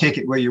you can take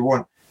it where you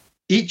want,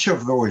 each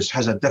of those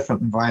has a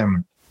different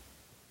environment.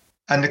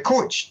 And the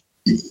coach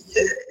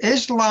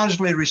is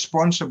largely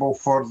responsible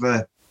for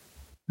the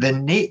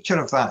nature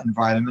of that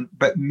environment,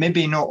 but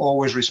maybe not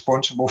always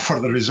responsible for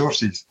the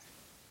resources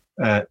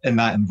in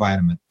that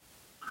environment.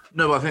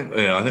 No, but I think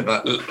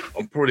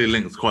that probably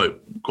links quite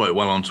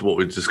well onto what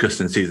we discussed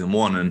in season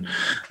 1,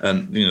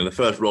 and the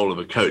first role of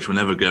a coach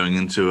whenever going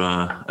into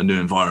a new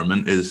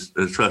environment is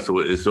first of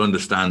all is to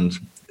understand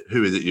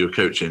who is it you're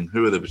coaching,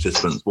 who are the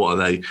participants, what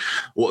are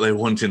they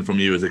wanting from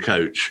you as a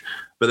coach.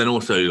 But then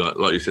also,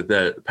 like you said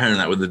there, pairing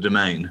that with the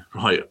domain,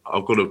 right?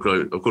 I've got a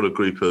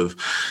group of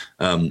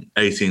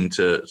 18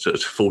 to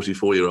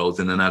 44-year-olds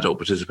in an adult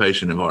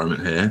participation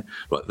environment here,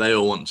 but they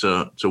all want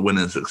to win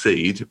and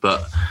succeed.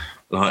 But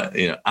have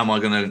I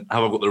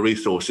got the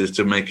resources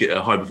to make it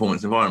a high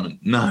performance environment?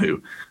 No.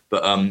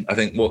 But I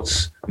think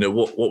what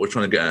we're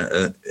trying to get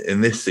at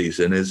in this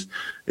season is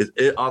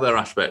are there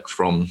aspects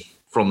from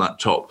that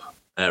top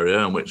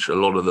area in which a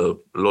lot of the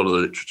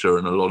literature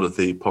and a lot of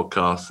the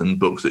podcasts and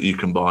books that you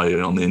can buy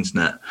on the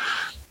internet,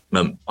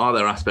 are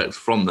there aspects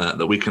from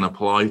that we can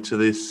apply to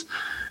this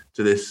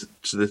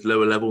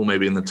lower level,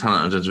 maybe in the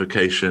talent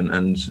identification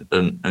and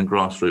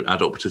grassroots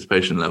adult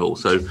participation level?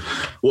 So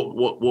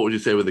what would you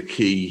say were the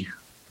key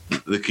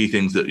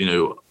things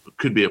that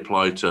could be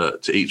applied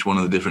to each one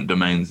of the different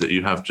domains that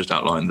you have just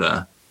outlined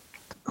there?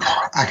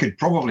 I could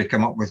probably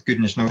come up with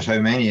goodness knows how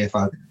many if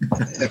I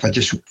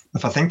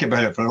think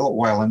about it for a little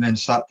while and then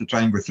start to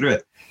try and go through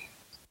it.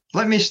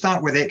 Let me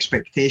start with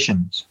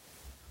expectations,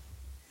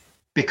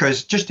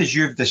 because just as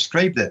you've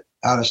described it,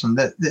 Harrison,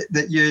 that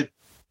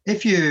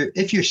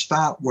if you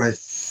start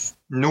with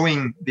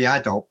knowing the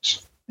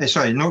adults,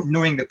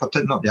 knowing the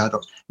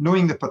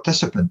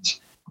participants,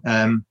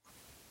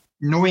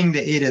 knowing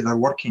the area they're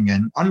working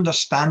in,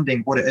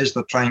 understanding what it is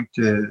they're trying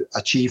to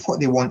achieve, what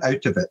they want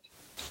out of it,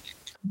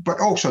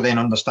 but also then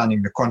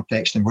understanding the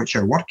context in which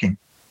you're working,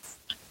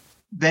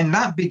 then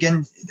that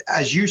begins,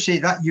 as you say,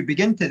 that you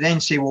begin to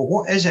then say, well,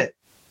 what is it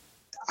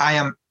I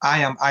am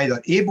either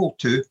able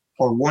to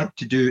or want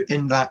to do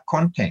in that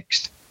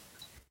context?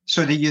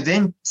 So that you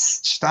then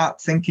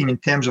start thinking in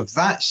terms of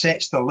that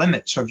sets the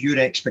limits of your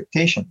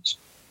expectations.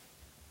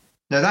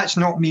 Now, that's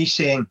not me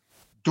saying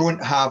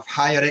don't have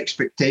higher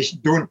expectations,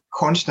 don't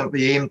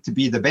constantly aim to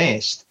be the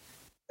best.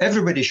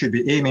 Everybody should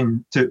be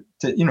aiming to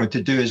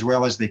do as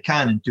well as they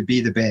can and to be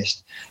the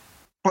best.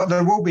 But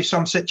there will be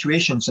some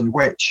situations in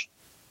which,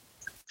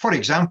 for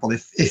example,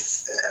 if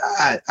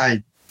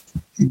I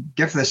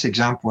give this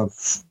example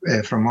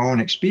from my own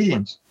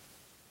experience,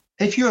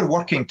 if you're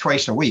working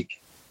twice a week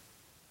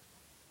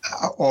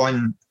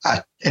in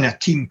a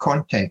team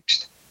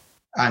context,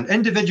 and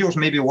individuals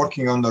may be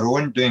working on their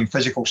own, doing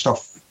physical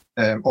stuff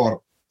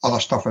or other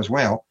stuff as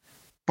well,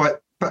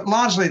 but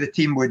largely the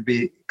team would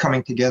be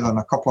coming together on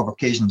a couple of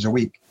occasions a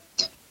week.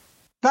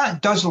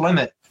 That does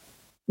limit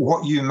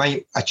what you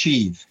might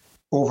achieve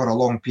over a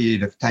long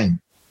period of time.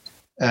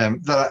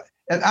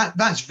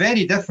 That's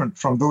very different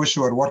from those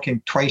who are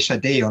working twice a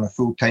day on a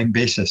full-time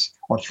basis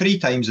or 3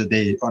 times a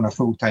day on a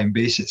full-time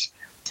basis.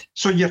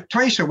 So your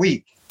twice a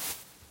week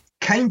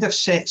kind of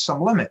sets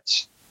some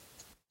limits.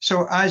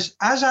 So as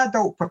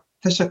adult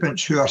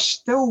participants who are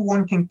still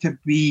wanting to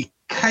be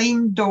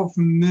kind of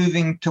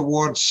moving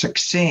towards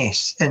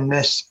success in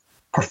this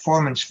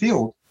performance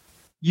field,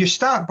 you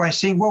start by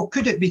saying, well,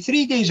 could it be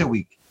 3 days a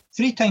week,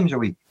 3 times a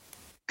week?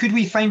 Could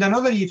we find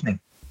another evening?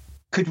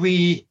 Could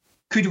we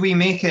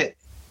make it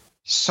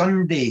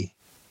Sunday,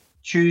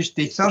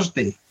 Tuesday,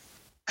 Thursday?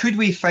 Could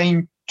we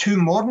find 2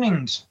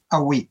 mornings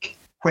a week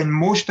when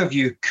most of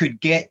you could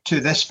get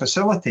to this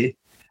facility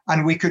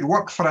and we could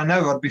work for an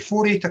hour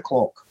before 8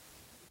 o'clock?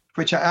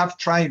 Which I have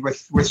tried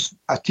with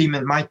a team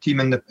in my team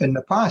in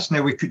the past.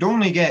 Now, we could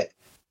only get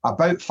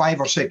about 5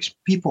 or 6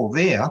 people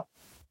there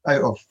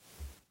out of,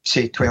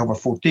 say, 12 or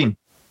 14.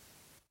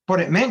 But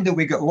it meant that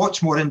we got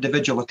lots more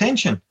individual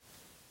attention.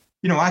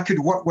 I could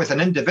work with an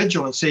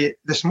individual and say,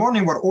 this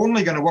morning we're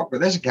only going to work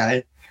with this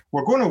guy.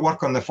 We're going to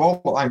work on the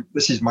following.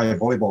 This is my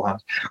volleyball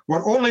hands.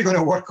 We're only going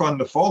to work on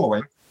the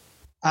following.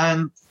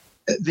 And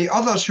the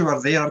others who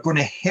are there are going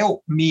to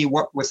help me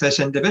work with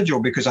this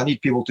individual because I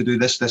need people to do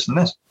this, this, and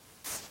this.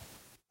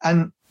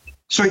 And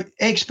so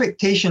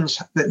expectations,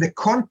 that the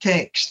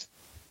context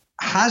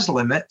has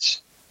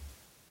limits,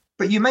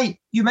 but you might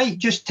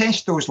just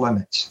test those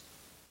limits.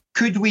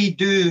 Could we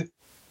do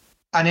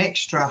an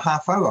extra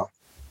half hour?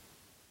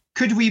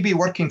 Could we be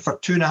working for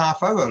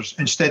 2.5 hours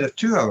instead of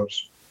 2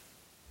 hours?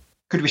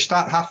 Could we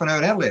start half an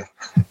hour earlier?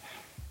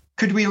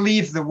 Could we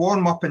leave the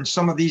warm-up in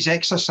some of these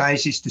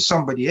exercises to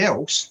somebody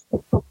else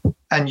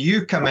and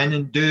you come in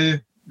and do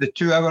the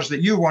 2 hours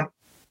that you want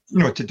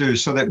to do,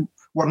 so that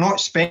we're not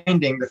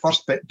spending the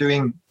first bit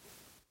doing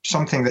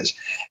something it's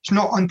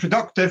not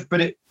unproductive, but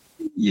and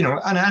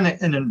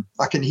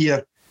I can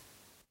hear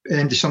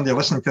somebody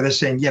listening to this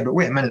saying, yeah, but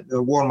wait a minute,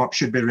 the warm-up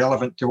should be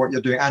relevant to what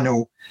you're doing. I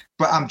know,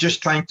 but I'm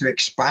just trying to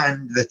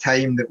expand the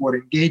time that we're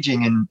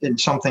engaging in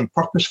something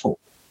purposeful.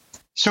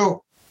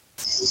 So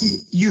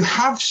you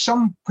have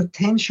some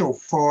potential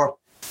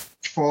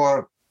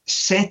for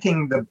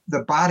setting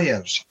the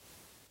barriers.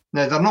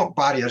 Now, they're not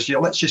barriers.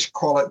 Let's just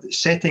call it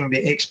setting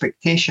the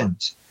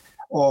expectations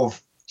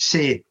of,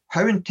 say,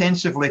 how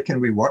intensively can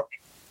we work?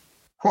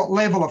 What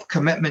level of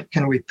commitment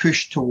can we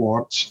push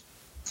towards?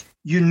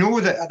 you know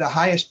that at the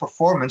highest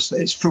performance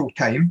that it's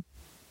full-time.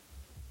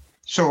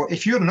 So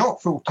if you're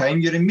not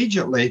full-time, you're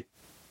immediately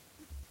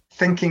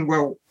thinking,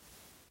 well,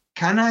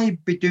 can I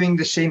be doing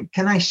the same?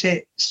 Can I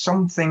set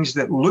some things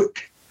that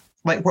look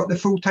like what the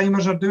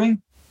full-timers are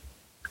doing?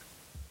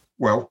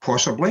 Well,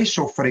 possibly.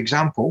 So, for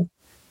example,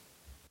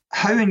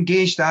 how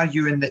engaged are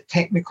you in the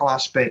technical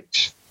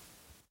aspects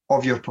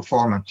of your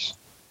performance?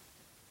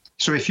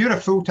 So if you're a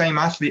full-time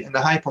athlete in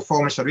the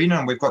high-performance arena,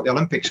 and we've got the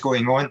Olympics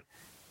going on,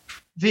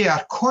 they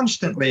are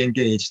constantly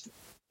engaged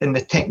in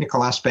the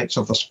technical aspects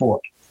of the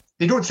sport.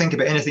 They don't think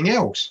about anything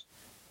else.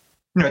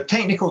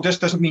 Technical just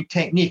doesn't mean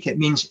technique. It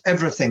means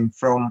everything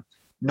from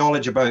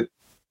knowledge about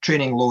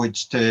training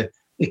loads to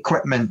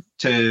equipment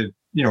to,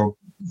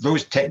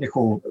 those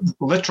technical,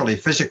 literally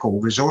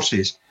physical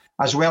resources,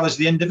 as well as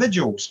the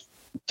individuals'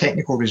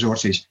 technical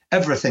resources,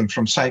 everything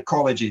from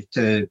psychology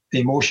to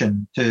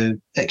emotion to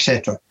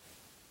etc.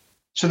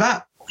 So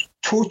that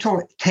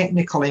total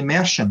technical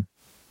immersion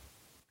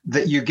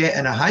that you get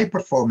in a high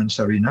performance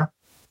arena,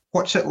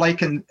 what's it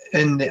like in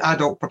the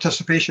adult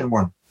participation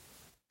one?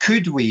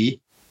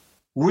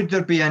 Would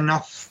there be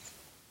enough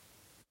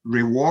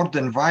reward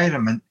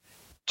environment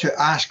to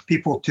ask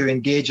people to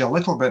engage a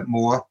little bit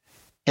more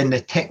in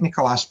the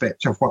technical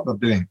aspects of what they're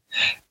doing?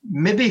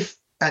 Maybe,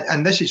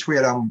 and this is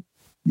where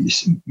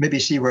maybe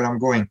see where I'm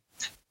going.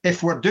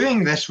 If we're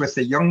doing this with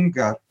the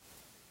younger,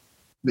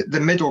 the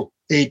middle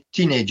age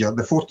teenager,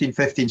 the 14,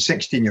 15,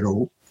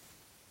 16-year-old,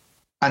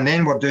 and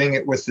then we're doing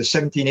it with the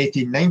 17,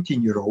 18,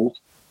 19-year-old,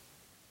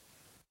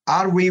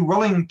 are we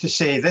willing to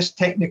say this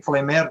technical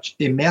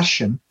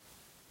immersion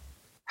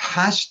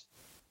has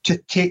to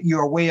take you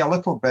away a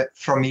little bit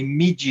from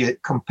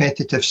immediate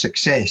competitive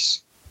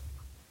success?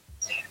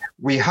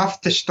 We have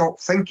to stop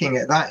thinking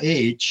at that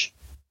age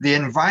the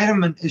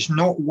environment is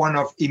not one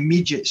of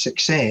immediate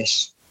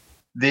success.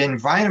 The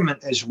environment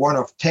is one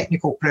of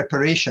technical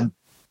preparation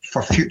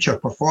for future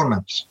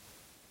performance.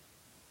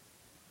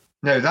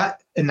 Now,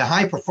 that in the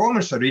high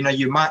performance arena,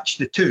 you match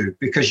the two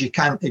because you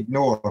can't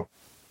ignore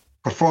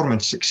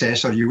performance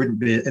success or you wouldn't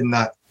be in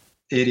that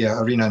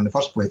arena in the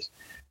first place.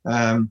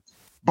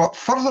 But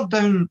further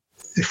down,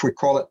 if we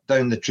call it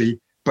down the tree,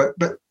 but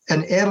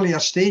in earlier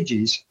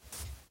stages,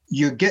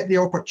 you get the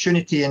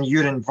opportunity in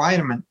your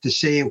environment to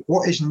say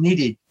what is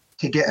needed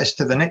to get us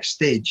to the next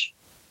stage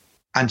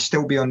and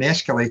still be on the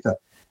escalator.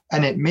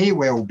 And it may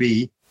well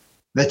be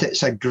that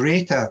it's a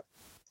greater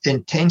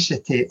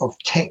intensity of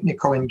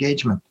technical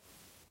engagement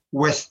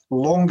with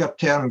longer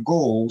term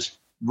goals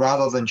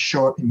rather than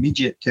short,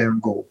 immediate term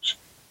goals.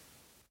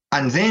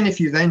 And then if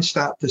you then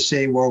start to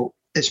say, well,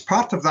 it's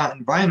part of that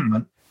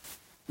environment,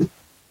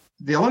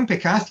 the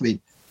Olympic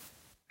athlete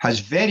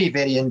has very,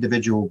 very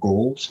individual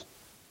goals,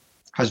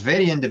 has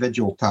very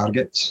individual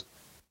targets,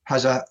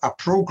 has a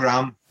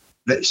program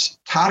that's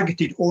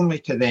targeted only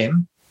to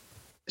them.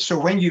 So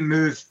when you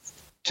move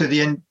to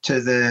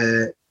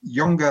the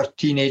younger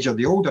teenager,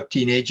 the older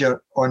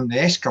teenager on the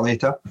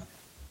escalator,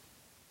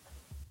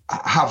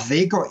 have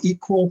they got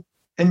equal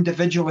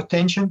individual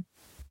attention?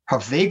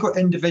 Have they got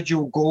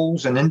individual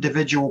goals and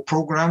individual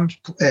programs,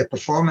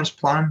 performance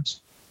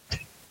plans?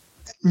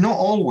 Not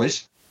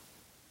always,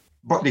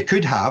 but they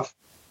could have.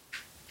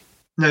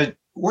 Now,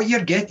 what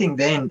you're getting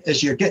then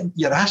is you're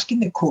asking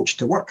the coach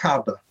to work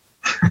harder.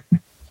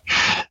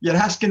 You're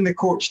asking the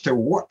coach to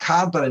work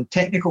harder in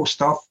technical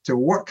stuff, to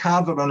work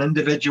harder on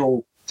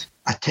individual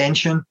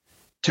attention,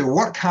 to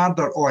work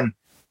harder on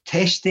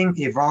testing,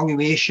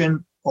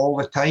 evaluation all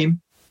the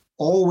time,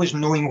 always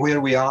knowing where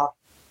we are,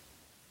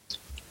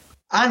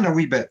 and a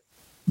wee bit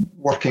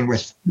working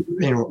with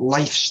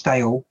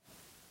lifestyle.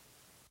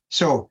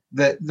 So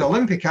the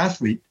Olympic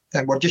athlete,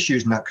 and we're just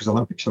using that because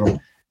Olympics are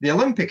on, the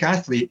Olympic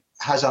athlete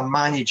has a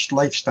managed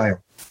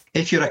lifestyle.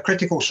 If you're a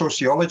critical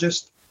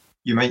sociologist,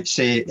 you might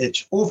say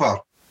it's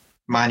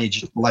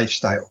over-managed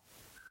lifestyle.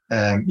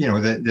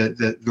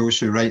 Those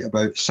who write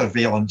about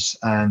surveillance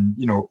and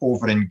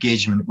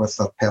over-engagement with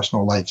their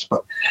personal lives.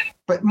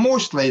 But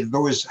mostly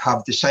those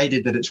have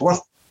decided that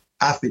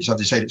athletes have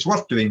decided it's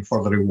worth doing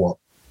for the reward.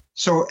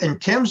 So in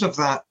terms of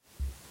that,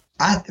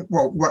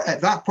 we're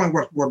at that point,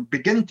 we're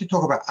beginning to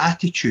talk about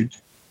attitude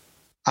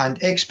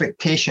and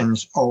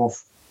expectations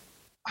of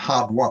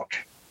hard work.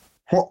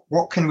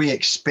 What can we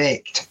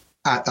expect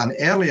at an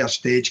earlier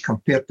stage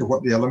compared to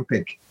what the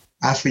Olympic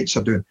athletes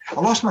are doing?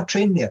 I lost my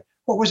train there.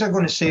 What was I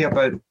going to say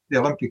about the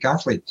Olympic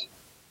athletes?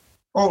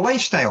 Oh,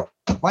 lifestyle.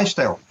 And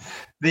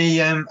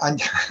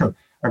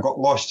I got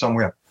lost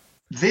somewhere.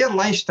 Their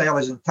lifestyle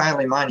is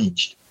entirely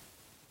managed.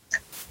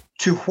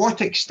 To what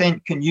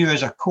extent can you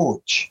as a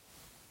coach,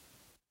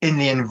 in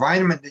the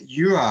environment that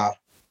you are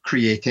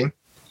creating,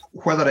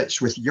 whether it's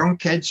with young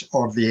kids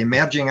or the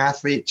emerging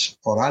athletes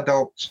or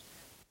adults,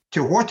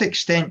 to what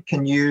extent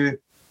can you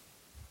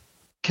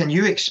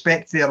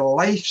expect their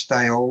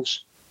lifestyles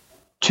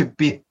to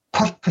be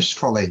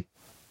purposefully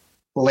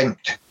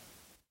linked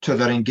to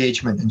their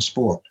engagement in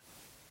sport?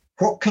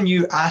 What can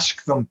you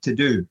ask them to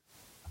do?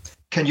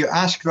 Can you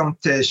ask them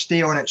to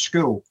stay on at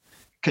school?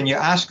 Can you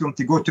ask them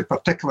to go to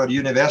particular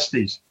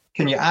universities?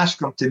 Can you ask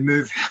them to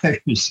move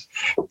house,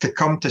 to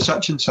come to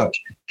such and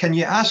such? Can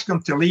you ask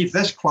them to leave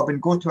this club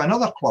and go to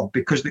another club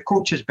because the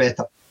coach is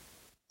better,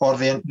 or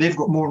they've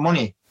got more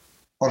money,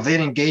 or they're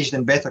engaged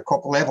in better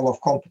level of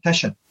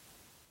competition?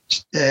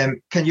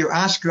 Can you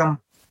ask them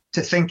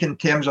to think in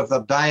terms of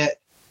their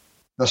diet,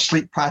 their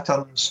sleep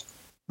patterns,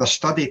 their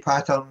study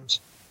patterns?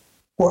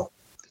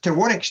 To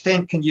what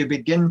extent can you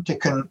begin to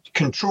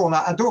control?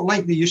 Now, I don't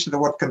like the use of the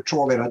word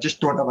control there. I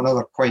just don't have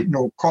another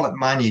call it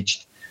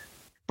managed.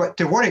 But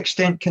to what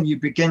extent can you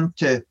begin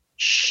to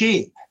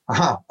shape?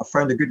 I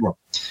found a good one.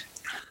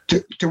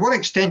 To what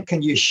extent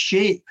can you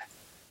shape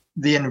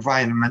the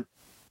environment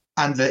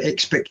and the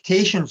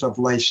expectations of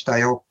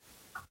lifestyle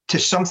to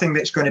something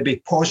that's going to be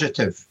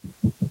positive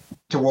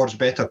towards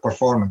better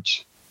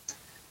performance?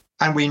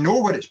 And we know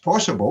where it's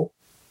possible,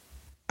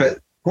 but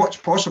what's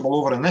possible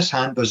over in this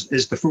hand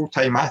is the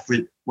full-time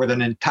athlete with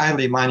an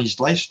entirely managed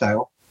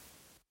lifestyle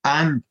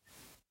and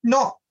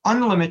not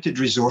unlimited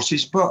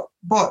resources, but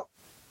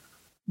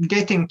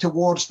getting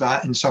towards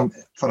that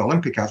for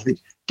Olympic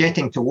athletes,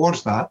 getting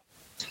towards that.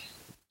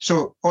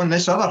 So on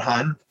this other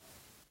hand,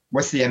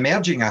 with the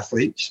emerging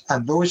athletes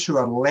and those who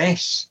are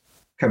less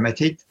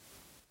committed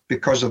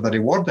because of the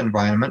reward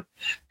environment,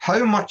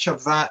 how much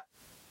of that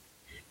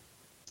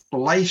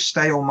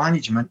lifestyle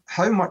management,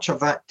 how much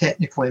of that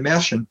technical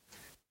immersion,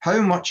 how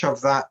much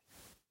of that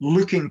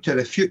looking to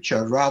the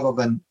future rather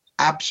than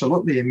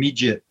absolutely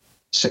immediate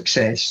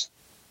success,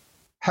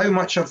 how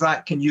much of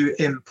that can you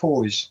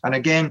impose? And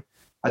again,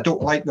 I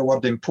don't like the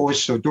word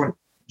impose, so don't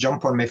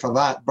jump on me for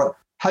that, but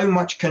how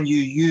much can you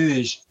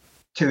use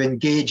to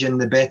engage in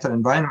the better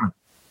environment?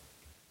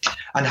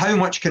 And how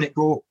much can it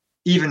go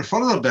even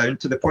further down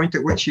to the point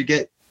at which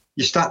you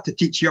start to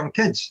teach young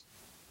kids?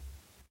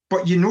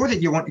 But you know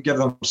that you want to give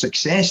them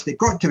success. They've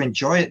got to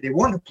enjoy it. They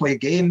want to play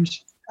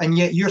games. And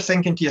yet you're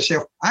thinking to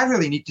yourself, I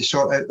really need to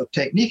sort out their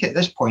technique at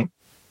this point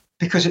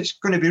because it's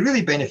going to be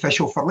really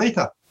beneficial for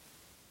later.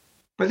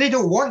 But they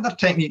don't want their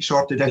technique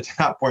sorted out at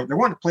that point. They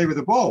want to play with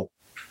the ball.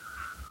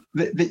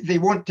 They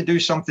want to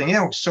do something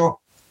else. So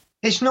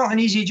it's not an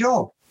easy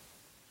job.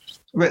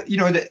 But,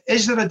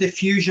 is there a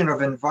diffusion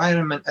of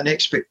environment and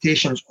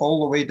expectations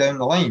all the way down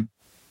the line?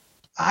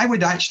 I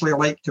would actually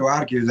like to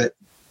argue that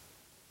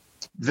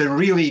the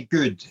really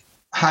good,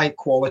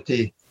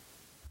 high-quality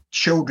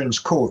children's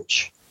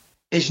coach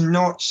is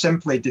not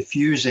simply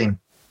diffusing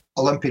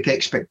Olympic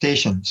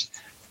expectations.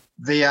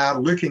 They are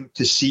looking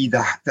to see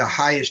the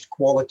highest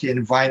quality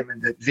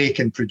environment that they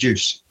can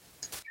produce.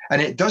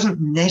 And it doesn't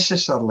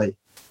necessarily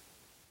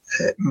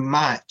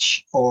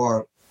match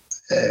or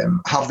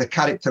have the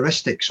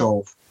characteristics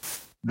of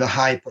the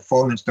high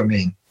performance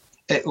domain.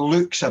 It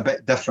looks a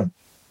bit different.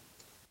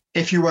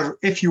 If you were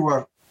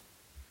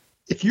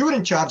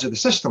in charge of the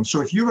system,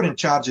 so if you were in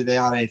charge of the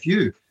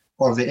RFU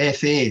or the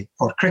FA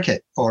or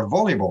cricket or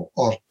volleyball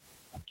or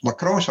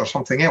lacrosse or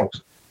something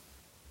else,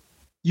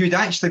 you'd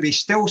actually be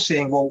still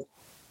saying, well,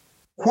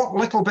 what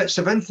little bits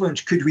of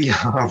influence could we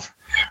have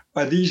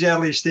at these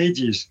early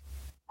stages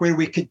where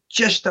we could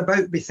just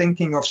about be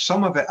thinking of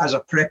some of it as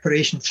a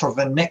preparation for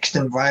the next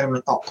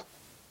environment up,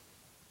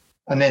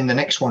 and then the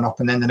next one up,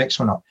 and then the next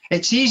one up.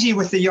 It's easy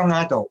with the young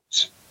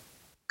adults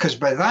because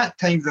by that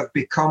time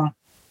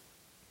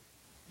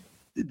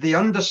they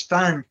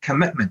understand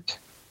commitment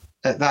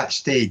at that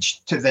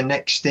stage to the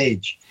next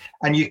stage.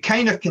 And you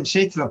kind of can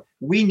say to them,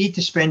 we need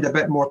to spend a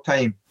bit more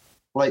time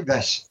like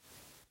this.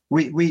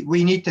 We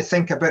need to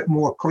think a bit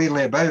more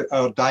clearly about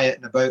our diet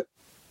and about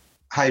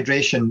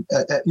hydration,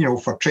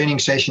 for training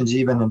sessions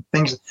even and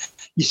things.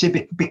 You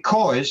see,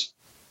 because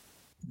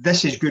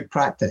this is good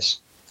practice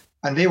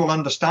and they will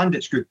understand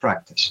it's good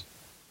practice.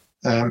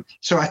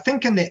 So I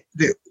think in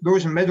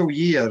those middle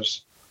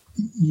years,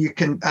 you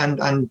can,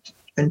 and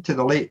into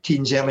the late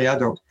teens, early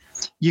adult,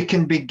 you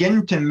can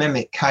begin to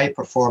mimic high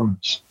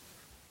performance.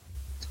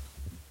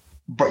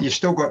 But you've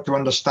still got to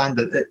understand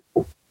that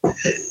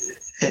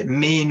it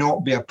may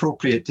not be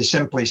appropriate to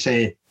simply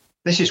say,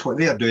 this is what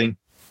they're doing,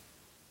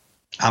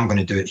 I'm going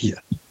to do it here.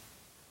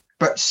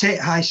 But set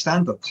high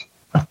standards.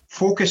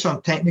 Focus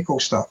on technical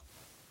stuff.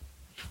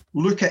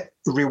 Look at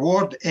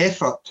reward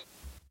effort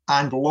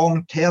and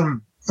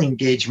long-term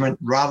engagement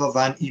rather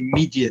than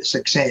immediate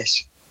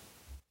success.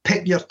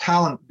 Pick your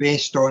talent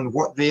based on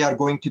what they are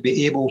going to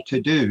be able to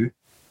do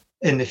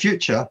in the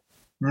future,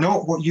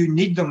 not what you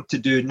need them to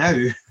do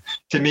now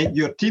to make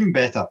your team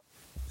better.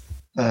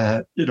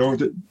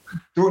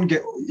 Don't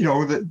get,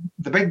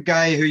 the big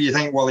guy who you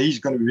think, well, he's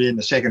going to be in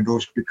the second row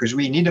because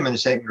we need him in the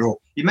second row.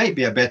 He might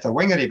be a better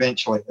winger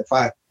eventually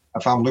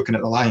if I'm looking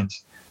at the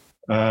Lions.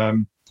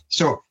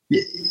 So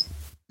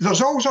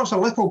there's all sorts of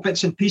little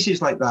bits and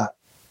pieces like that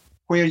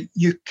where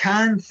you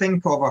can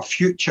think of a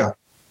future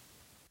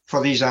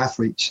for these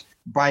athletes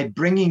by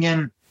bringing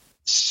in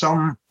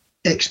some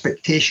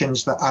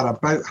expectations that are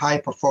about high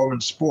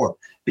performance sport,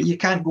 but you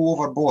can't go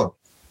overboard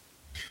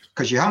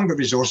because you haven't got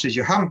resources,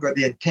 you haven't got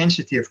the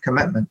intensity of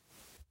commitment,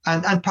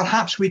 and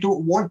perhaps we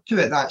don't want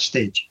to at that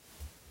stage.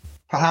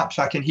 Perhaps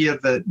I can hear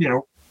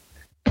the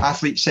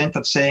athlete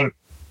centered saying,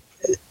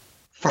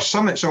 for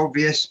some it's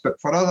obvious, but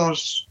for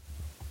others,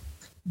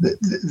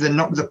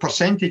 the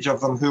percentage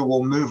of them who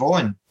will move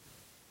on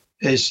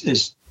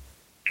is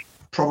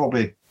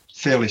probably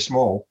fairly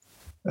small.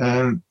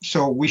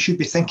 So we should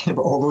be thinking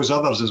about all those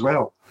others as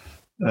well,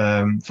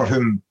 for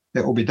whom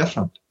it will be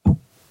different.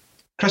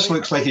 Chris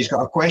looks like he's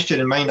got a question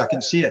in mind. I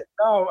can see it.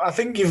 No, I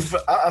think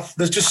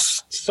there's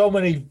just so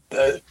many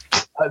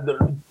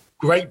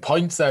great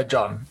points there,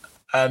 John.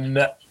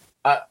 And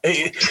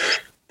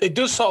it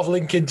does sort of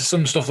link into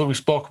some stuff that we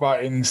spoke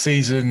about in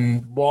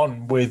season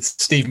 1 with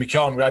Steve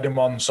McKeown. We had him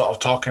on sort of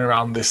talking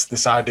around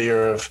this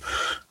idea of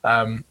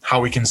how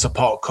we can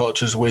support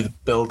coaches with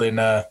building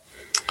a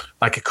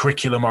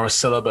curriculum or a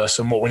syllabus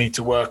and what we need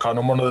to work on.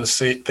 And one of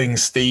the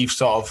things Steve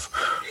sort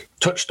of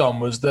touched on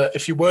was that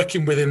if you're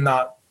working within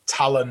that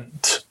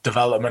talent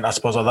development, I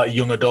suppose, or that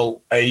young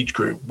adult age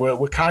group,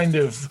 we're kind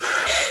of,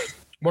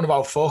 one of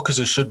our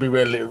focuses should be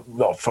really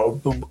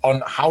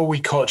on how are we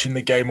coaching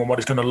the game and what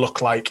it's going to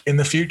look like in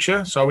the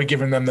future. So are we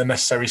giving them the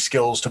necessary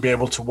skills to be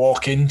able to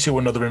walk into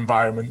another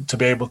environment, to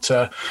be able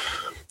to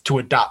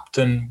adapt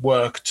and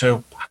work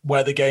to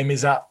where the game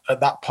is at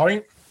that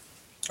point?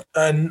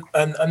 And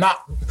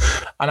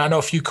I know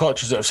a few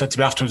coaches that have said to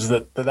me afterwards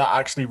that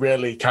actually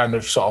really kind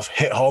of sort of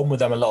hit home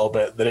with them a little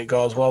bit, that it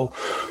goes, well,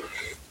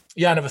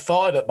 yeah, I never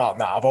thought about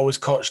that. I've always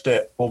coached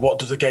it, well, what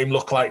does the game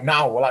look like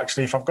now? Well,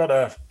 actually, if I've got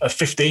a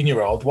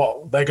 15-year-old,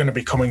 what they're going to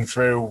be coming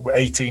through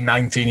 18,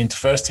 19 into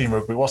first team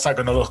rugby, what's that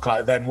going to look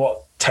like then?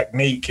 What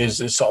technique is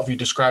sort of, you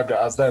described it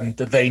as then,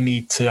 do they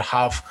need to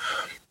have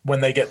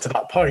when they get to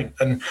that point?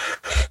 And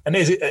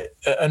is it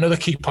another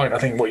key point, I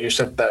think, what you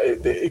said, that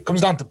it comes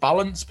down to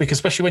balance, because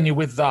especially when you're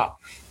with that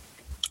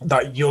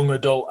young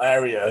adult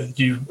area,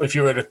 if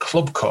you're a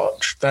club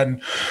coach, then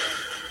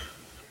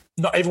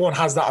not everyone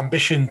has that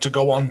ambition to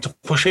go on to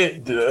push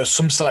it.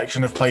 Some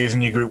selection of players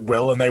in your group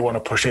will, and they want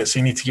to push it. So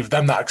you need to give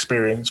them that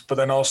experience. But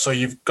then also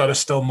you've got to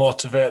still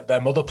motivate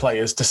them other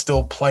players to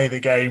still play the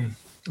game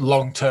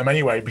long term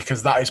anyway,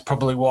 because that is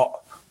probably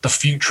what the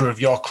future of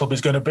your club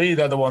is going to be.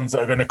 They're the ones that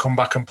are going to come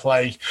back and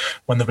play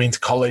when they've been to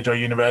college or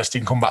university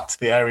and come back to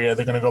the area.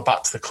 They're going to go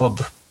back to the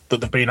club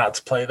that they've been at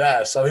to play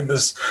there. So I think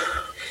there's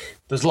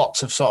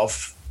lots of sort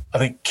of, I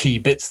think, key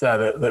bits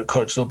there that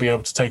coaches will be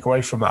able to take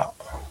away from that.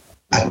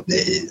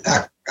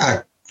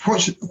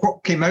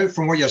 What came out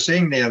from what you're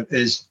saying there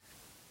is,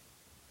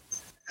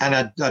 and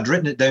I'd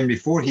written it down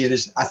before here,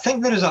 is I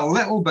think there is a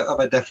little bit of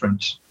a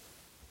difference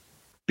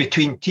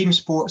between team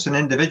sports and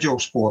individual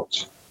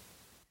sports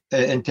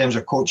in terms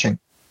of coaching.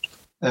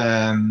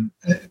 I've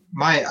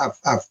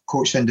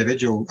coached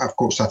I've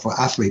coached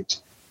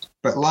athletes,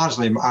 but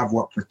largely I've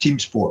worked with team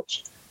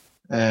sports.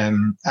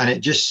 And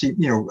it just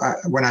seems,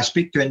 when I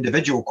speak to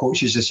individual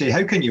coaches, they say,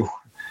 how can you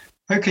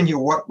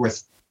work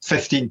with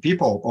 15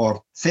 people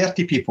or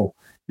 30 people?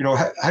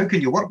 How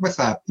can you work with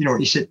that?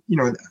 He said,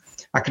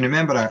 I can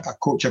remember a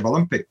coach of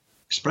Olympic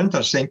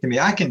sprinters saying to me,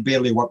 I can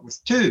barely work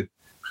with 2.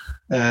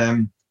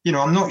 I'm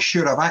not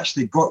sure I've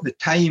actually got the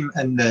time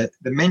and the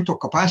mental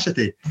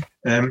capacity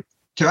to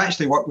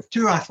actually work with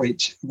 2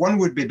 athletes. 1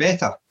 would be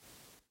better.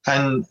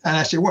 And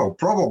I say, well,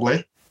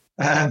 probably,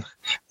 but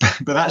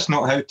that's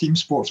not how team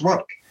sports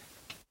work.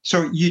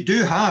 So you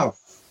do have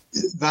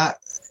that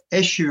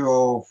issue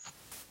of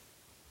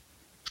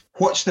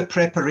what's the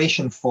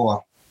preparation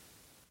for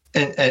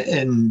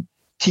in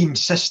team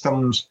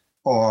systems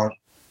or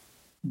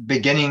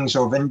beginnings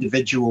of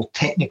individual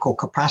technical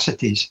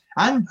capacities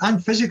and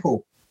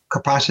physical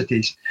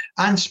capacities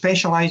and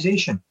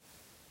specialization.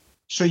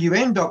 So you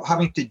end up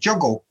having to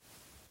juggle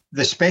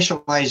the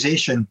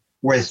specialization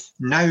with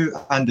now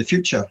and the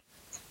future.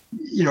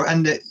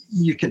 And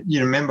you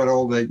remember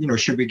all the,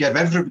 should we give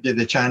everybody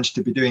the chance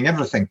to be doing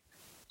everything?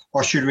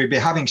 Or should we be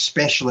having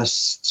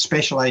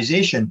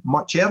specialization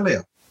much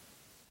earlier?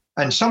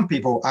 And some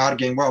people are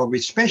arguing, well, if we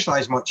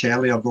specialise much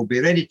earlier, they'll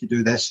be ready to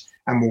do this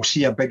and we'll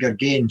see a bigger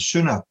gain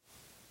sooner.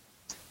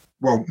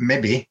 Well,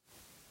 maybe,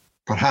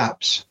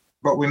 perhaps,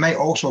 but we might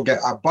also get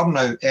a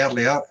burnout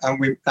earlier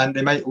and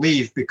they might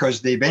leave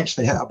because they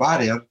eventually hit a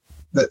barrier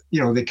that,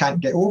 they can't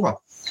get over.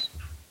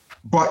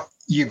 But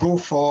you go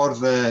for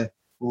the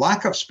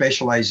lack of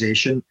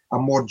specialisation, a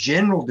more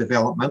general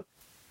development.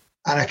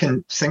 And I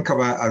can think of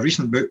a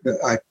recent book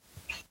that I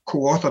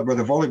co-authored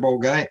with a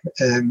volleyball guy,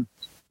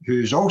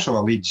 who's also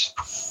a Leeds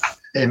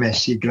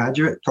MSc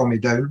graduate, Tommy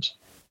Downs,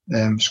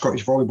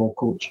 Scottish volleyball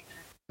coach,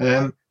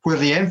 where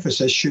the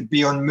emphasis should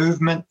be on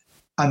movement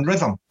and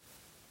rhythm.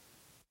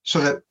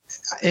 So that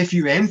if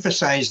you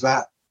emphasise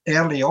that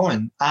early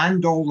on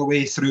and all the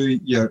way through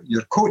your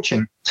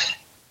coaching,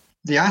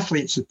 the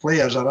athletes, the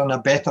players are in a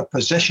better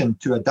position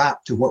to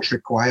adapt to what's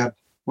required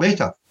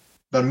later.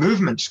 Their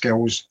movement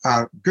skills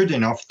are good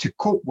enough to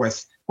cope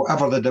with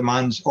whatever the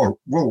demands, or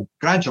will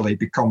gradually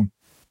become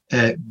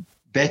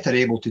better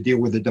able to deal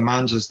with the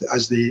demands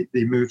as they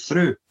move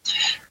through.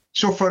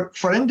 So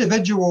for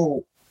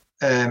individual,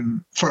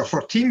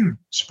 for team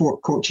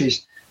sport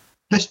coaches,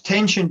 this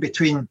tension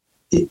between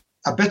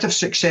a bit of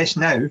success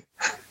now,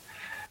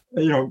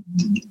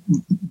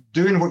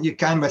 doing what you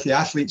can with the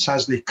athletes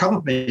as they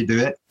currently do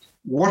it,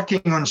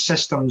 working on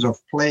systems of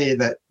play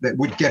that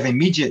would give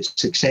immediate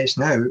success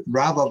now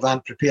rather than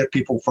prepare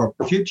people for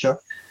the future,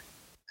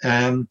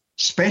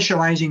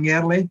 specializing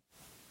early,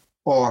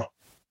 or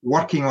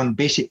working on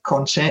basic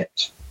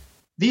concepts.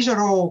 These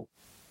are all,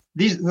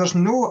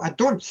 I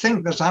don't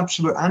think there's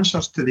absolute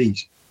answers to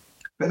these,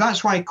 but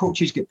that's why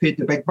coaches get paid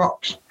the big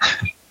bucks.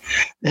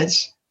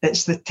 It's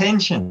the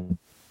tension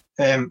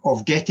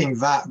of getting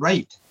that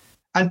right.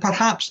 And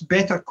perhaps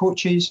better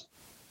coaches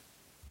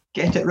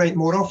get it right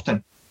more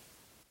often.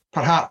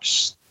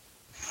 Perhaps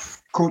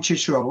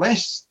coaches who are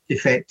less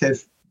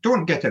effective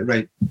don't get it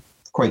right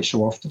quite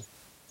so often.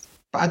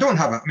 But I don't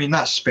have it. I mean,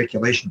 that's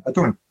speculation.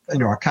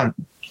 I can't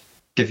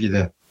give you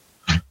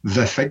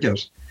the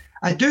figures.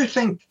 I do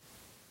think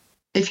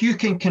if you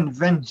can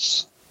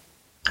convince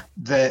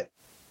the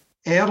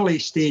early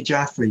stage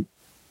athlete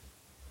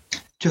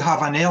to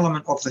have an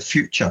element of the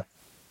future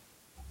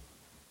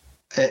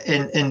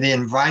in the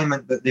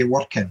environment that they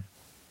work in,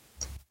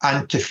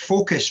 and to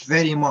focus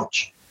very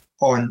much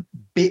on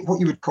what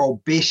you would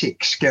call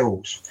basic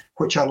skills,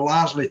 which are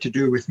largely to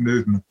do with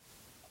movement.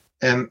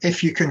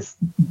 If you can,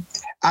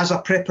 as a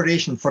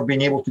preparation for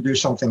being able to do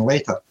something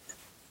later,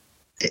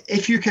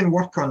 if you can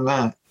work on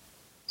that,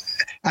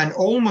 and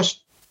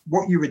almost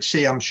what you would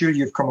say, I'm sure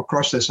you've come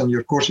across this in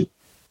your courses,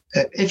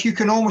 if you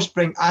can almost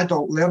bring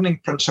adult learning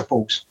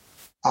principles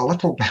a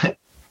little bit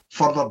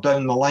further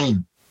down the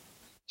line.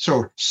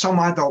 So some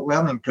adult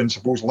learning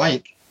principles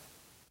like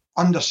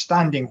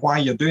understanding why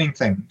you're doing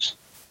things,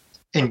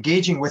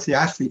 engaging with the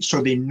athletes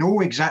so they know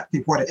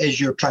exactly what it is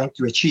you're trying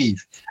to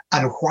achieve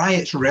and why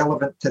it's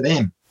relevant to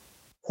them.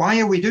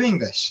 Why are we doing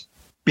this?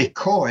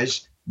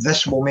 Because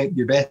this will make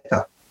you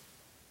better.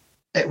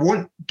 It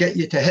won't get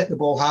you to hit the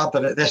ball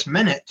harder at this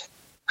minute,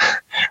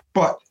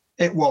 but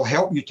it will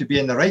help you to be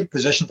in the right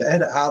position to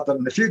hit it harder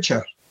in the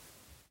future.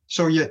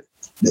 So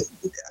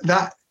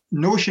that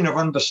notion of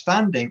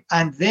understanding,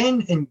 and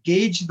then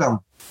engage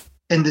them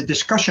in the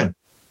discussion.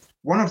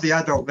 One of the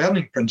adult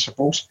learning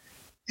principles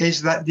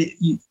is that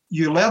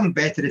you learn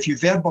better if you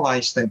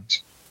verbalize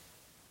things.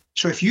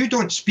 So if you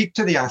don't speak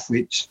to the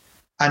athletes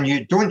and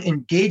you don't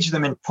engage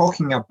them in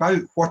talking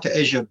about what it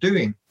is you're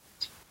doing,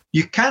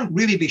 you can't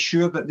really be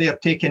sure that they're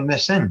taking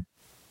this in.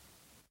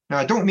 Now,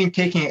 I don't mean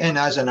taking it in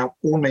as in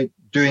only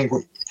doing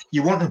what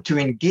you want them to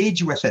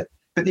engage with it,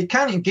 but they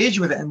can't engage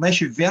with it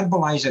unless you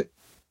verbalize it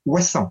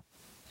with them.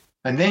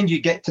 And then you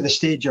get to the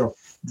stage of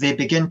they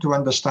begin to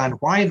understand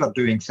why they're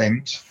doing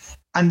things,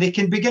 and they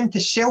can begin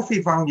to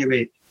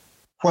self-evaluate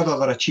whether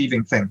they're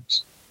achieving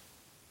things.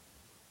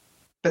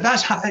 But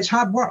it's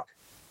hard work.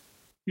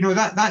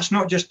 That's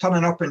not just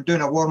turning up and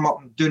doing a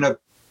warm-up and doing a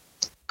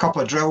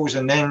couple of drills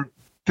and then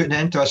putting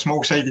it into a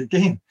small-sided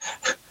game.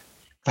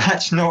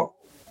 That's not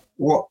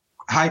what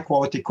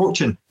high-quality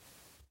coaching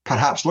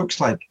perhaps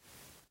looks like.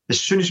 As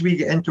soon as we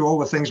get into all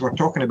the things we're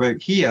talking about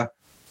here,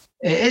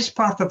 it is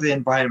part of the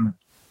environment.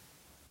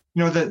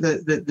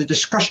 The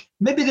discussion,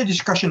 maybe the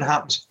discussion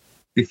happens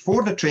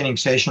before the training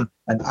session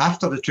and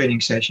after the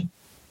training session,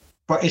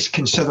 but it's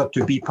considered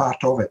to be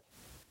part of it.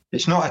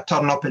 It's not a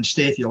turn up and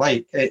stay if you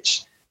like.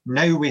 It's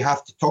now we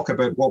have to talk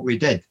about what we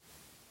did.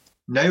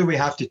 Now we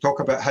have to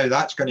talk about how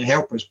that's going to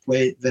help us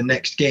play the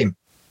next game.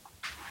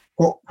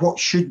 What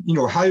should,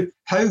 how,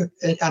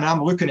 and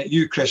I'm looking at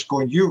you, Chris,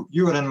 going, you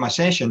were in my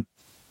session.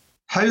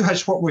 How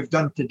has what we've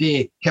done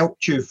today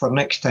helped you for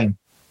next time?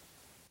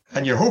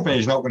 And you're hoping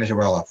he's not going to say,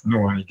 well, I've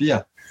no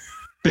idea.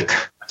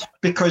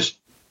 Because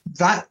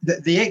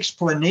the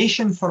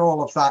explanation for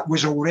all of that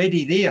was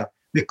already there.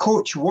 The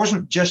coach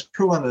wasn't just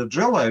pulling a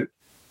drill out.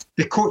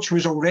 The coach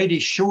was already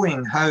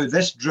showing how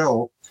this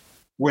drill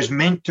was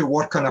meant to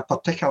work on a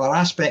particular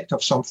aspect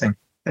of something.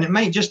 And it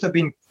might just have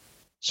been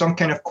some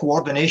kind of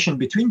coordination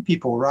between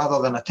people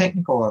rather than a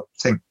technical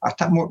thing,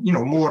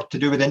 more to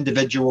do with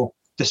individual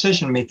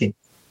decision-making.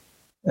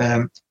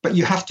 But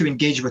you have to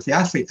engage with the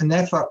athlete. And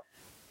therefore,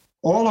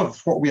 all of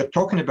what we are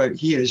talking about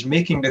here is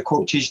making the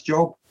coach's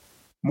job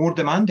more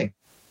demanding,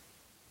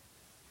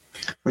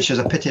 which is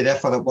a pity,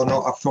 therefore, that we're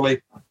not a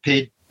fully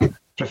paid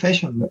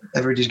profession, that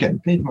everybody's getting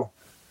paid more.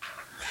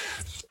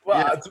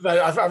 Well,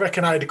 yeah. I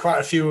reckon I had quite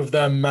a few of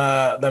them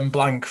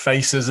blank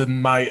faces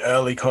in my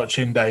early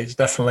coaching days,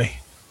 definitely.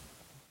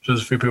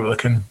 There's a few people that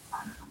can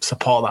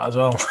support that as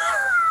well.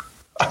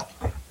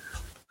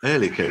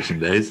 Early coaching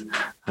days.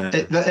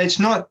 It's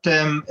not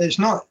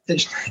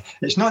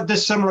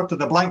dissimilar to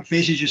the blank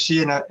faces you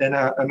see in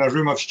a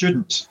room of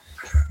students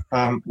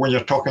when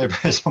you're talking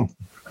about something.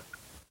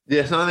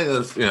 Yes, I think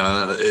that's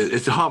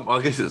it's hard.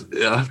 I guess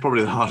that's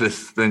probably the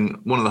hardest thing.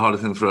 One of the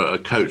hardest things for a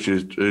coach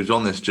who's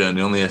on this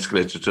journey, on the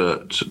escalator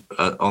to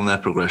on their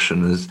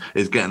progression,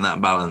 is getting that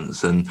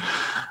balance. And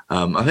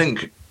I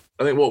think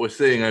what we're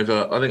seeing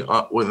over, I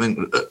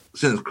think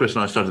since Chris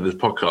and I started this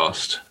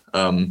podcast,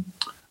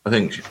 I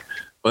think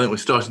we're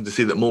starting to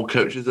see that more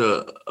coaches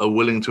are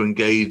willing to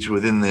engage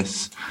within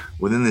this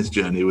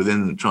journey,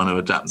 within trying to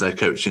adapt their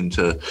coaching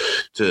to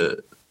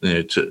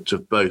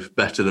both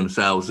better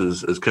themselves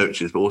as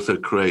coaches, but also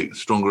create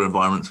stronger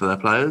environments for their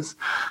players.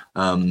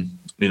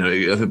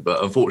 I think,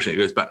 but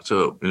unfortunately, it goes back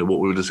to what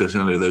we were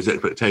discussing earlier. Those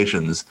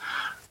expectations.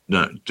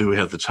 Do we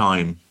have the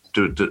time?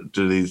 Do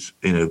these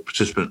adult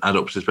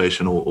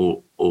participation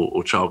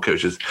or child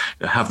coaches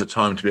have the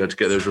time to be able to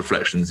get those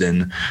reflections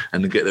in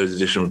and to get those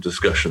additional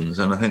discussions?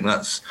 And I think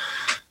at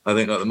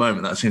the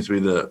moment that seems to be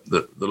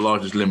the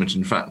largest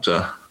limiting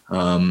factor,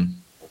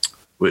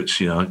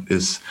 which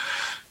is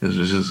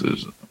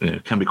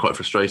can be quite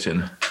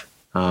frustrating.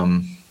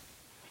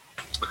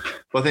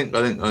 But I think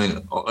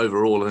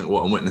overall, I think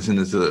what I'm witnessing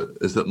is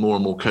that more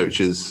and more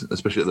coaches,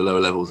 especially at the lower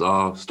levels,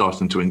 are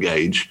starting to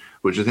engage,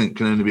 which I think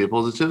can only be a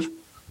positive.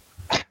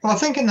 Well, I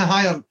think in the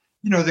higher,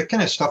 the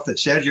kind of stuff that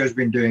Sergio's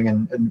been doing,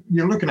 and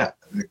you're looking at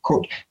the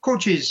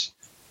coaches,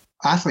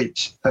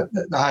 athletes at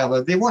the higher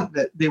level,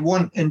 they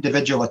want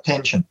individual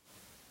attention.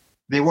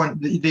 They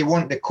want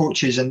the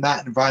coaches in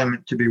that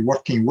environment to be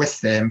working with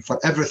them for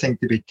everything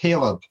to be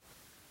tailored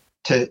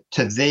to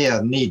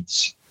their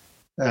needs,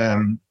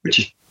 which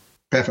is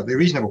perfectly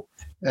reasonable.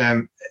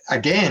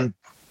 Again,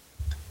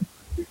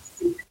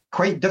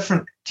 quite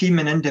different team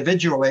and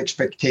individual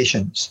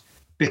expectations,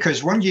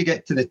 because when you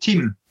get to the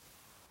team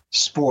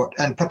sport,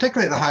 and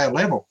particularly at the higher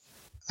level,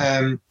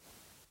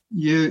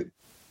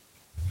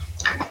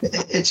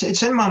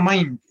 it's in my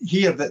mind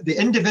here that the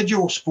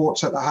individual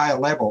sports at the higher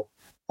level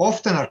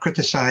often are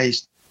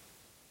criticised.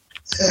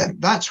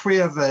 That's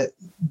where the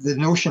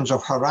notions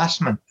of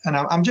harassment, and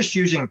I'm just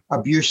using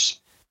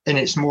abuse in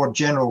its more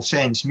general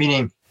sense,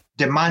 meaning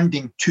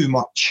demanding too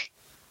much,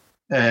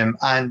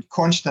 and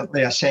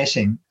constantly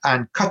assessing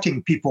and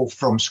cutting people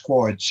from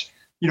squads,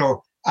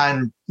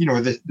 and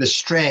the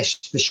stress,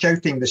 the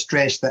shouting, the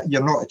stress that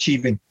you're not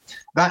achieving,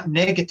 that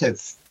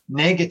negative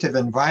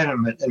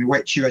environment in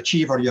which you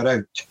achieve or you're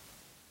out.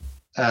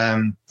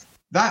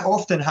 That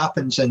often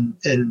happens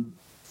in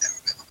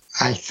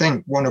I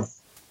think one of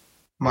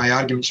my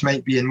arguments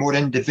might be in more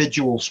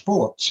individual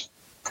sports.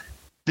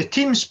 The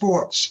team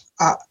sports,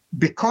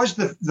 because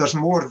there's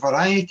more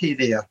variety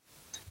there,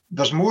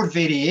 there's more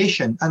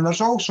variation, and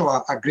there's also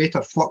a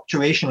greater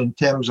fluctuation in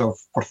terms of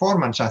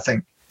performance, I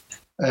think.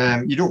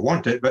 You don't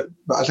want it, but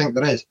I think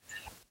there is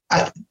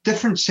a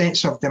different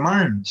sense of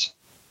demands.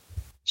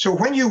 So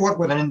when you work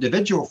with an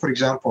individual, for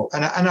example,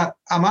 and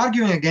I'm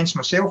arguing against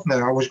myself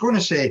now, I was going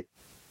to say,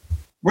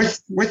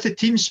 with the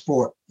team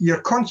sport,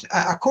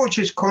 a coach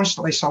is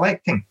constantly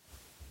selecting.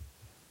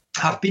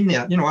 I've been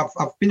there,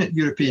 I've been at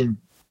European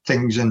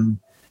things and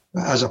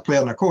as a player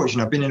and a coach,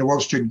 and I've been in the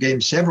World Student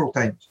Games several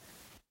times,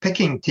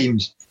 picking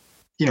teams,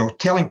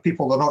 telling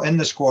people they're not in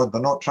the squad, they're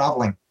not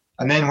travelling.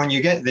 And then when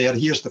you get there,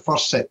 here's the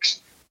first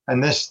 6.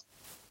 And this,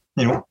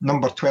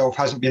 number 12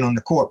 hasn't been on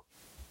the court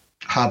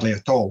hardly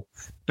at all,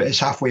 but it's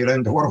halfway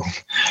around the world.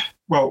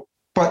 Well,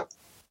 but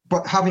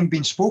having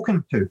been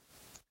spoken to,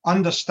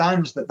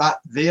 understands that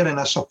they're in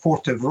a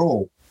supportive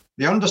role.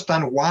 They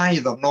understand why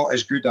they're not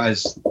as good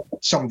as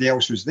somebody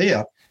else who's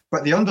there,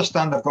 but they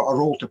understand they've got a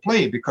role to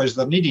play because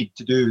they're needed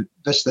to do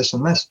this, this,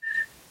 and this.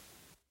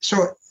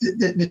 So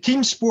the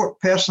team sport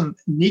person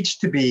needs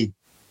to be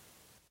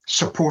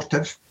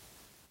supportive,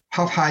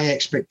 have high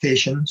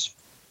expectations,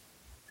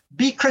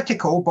 be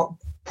critical, but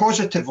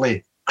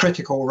positively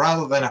critical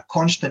rather than a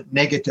constant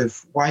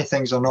negative why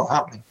things are not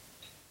happening.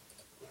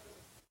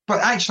 But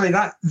actually,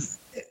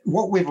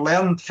 what we've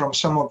learned from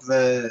some of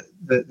the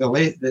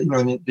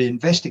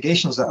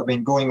investigations that have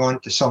been going on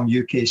to some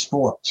UK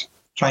sports,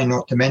 trying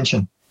not to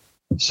mention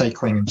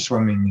cycling and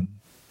swimming and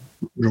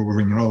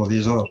rowing and all of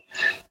these others,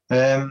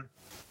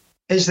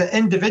 is that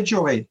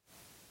individually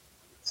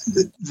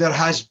there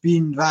has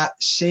been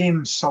that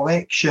same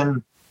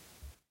selection,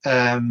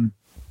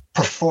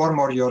 perform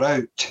or you're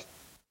out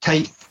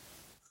type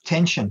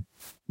tension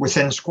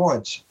within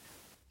squads.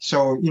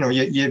 So,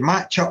 you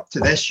match up to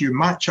this, you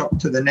match up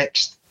to the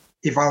next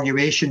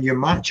evaluation, you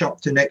match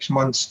up to next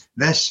month's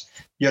this,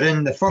 you're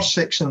in the first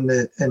 6 in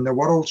the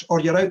worlds, or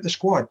you're out the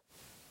squad.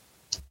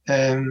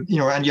 And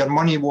your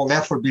money will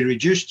therefore be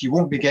reduced. You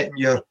won't be getting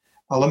your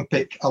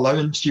Olympic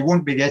allowance, you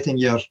won't be getting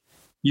your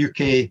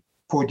UK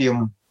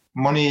podium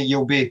money,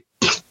 you'll be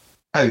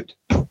out.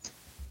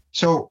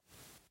 So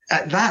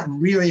at that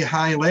really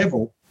high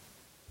level,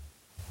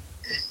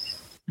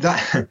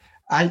 that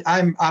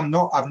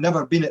I've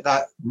never been at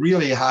that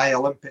really high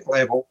Olympic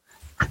level.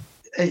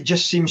 It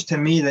just seems to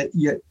me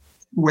that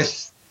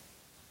with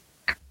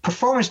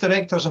performance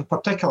directors in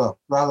particular,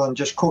 rather than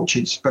just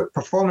coaches, but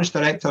performance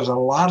directors are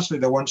largely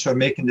the ones who are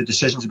making the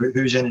decisions about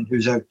who's in and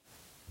who's out.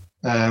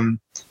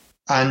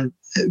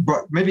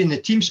 But maybe in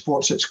the team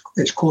sports,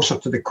 it's closer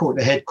to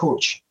the head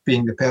coach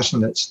being the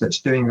person that's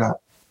doing that.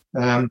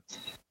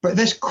 But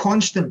this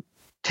constant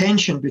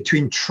tension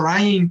between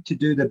trying to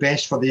do the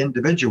best for the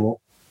individual,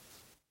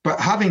 but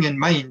having in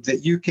mind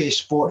that UK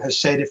sport has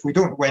said if we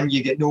don't win,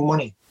 you get no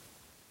money.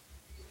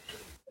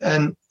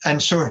 And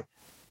so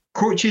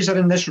coaches are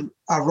in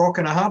a rock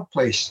and a hard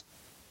place.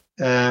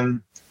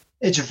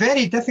 It's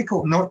very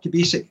difficult not to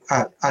be.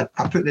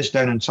 I put this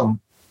down in some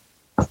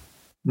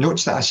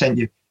notes that I sent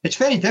you. It's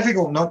very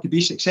difficult not to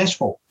be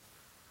successful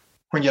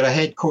when you're a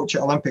head coach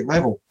at Olympic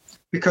level,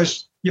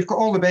 because you've got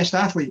all the best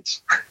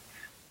athletes.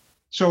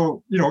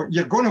 So, you're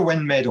going to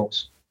win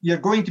medals. You're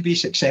going to be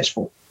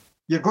successful.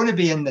 You're going to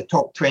be in the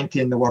top 20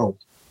 in the world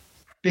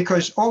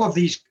because all of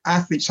these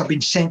athletes have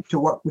been sent to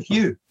work with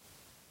you.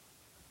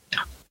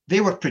 They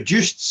were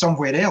produced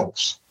somewhere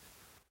else.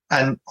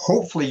 And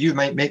hopefully you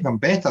might make them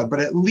better, but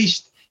at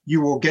least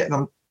you will get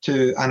them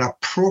to an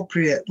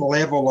appropriate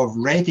level of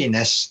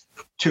readiness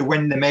to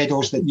win the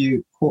medals that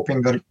you're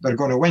hoping they're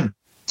going to win.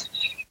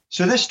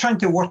 So this trying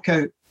to work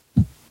out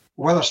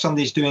whether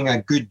somebody's doing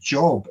a good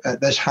job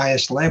at this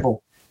highest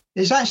level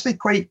is actually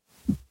quite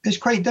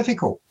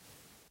difficult.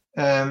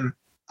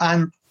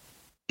 And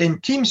in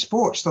team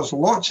sports, there's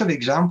lots of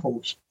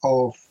examples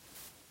of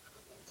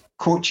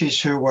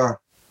coaches who were,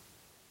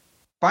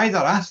 by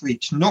their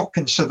athletes, not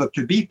considered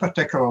to be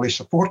particularly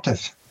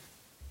supportive,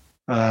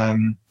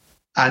 and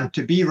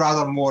to be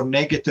rather more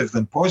negative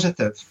than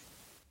positive,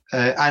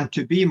 and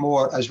to be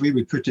more, as we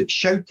would put it,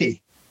 shouty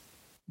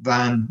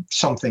than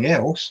something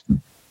else.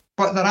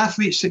 But their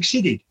athletes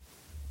succeeded.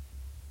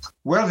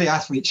 Were the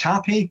athletes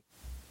happy?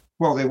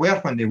 Well, they were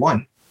when they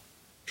won.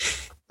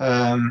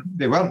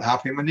 They weren't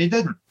happy when they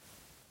didn't.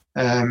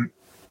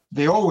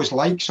 They always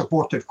like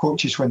supportive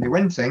coaches when they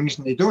win things,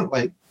 and they don't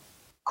like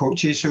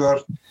coaches who are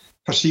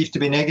perceived to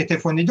be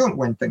negative when they don't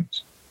win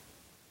things.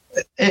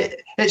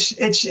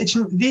 It's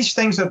these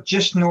things are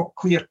just not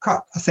clear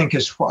cut, I think,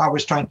 is what I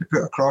was trying to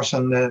put across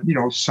in the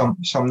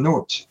some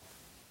notes.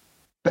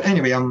 But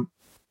anyway,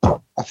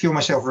 I feel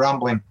myself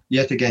rambling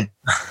yet again.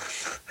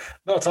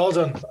 No, it's all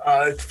done.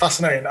 It's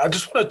fascinating. I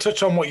just want to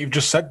touch on what you've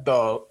just said,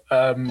 though,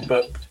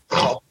 but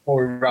before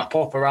we wrap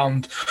up,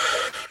 around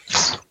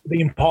the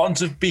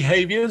importance of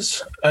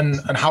behaviours and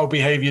how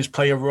behaviours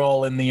play a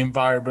role in the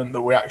environment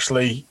that we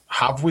actually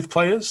have with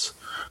players.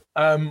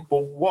 But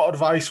what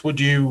advice would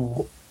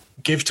you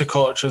give to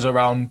coaches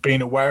around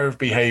being aware of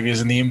behaviours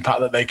and the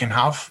impact that they can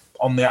have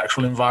on the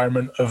actual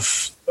environment for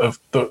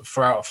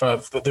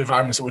the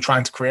environments that we're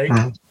trying to create?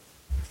 Mm-hmm.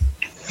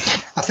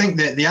 I think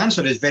that the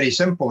answer is very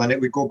simple, and it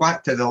would go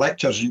back to the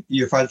lectures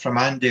you've had from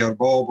Andy or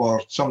Bob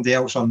or somebody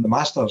else on the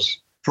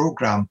Masters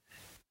programme,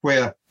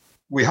 where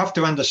we have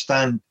to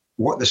understand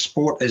what the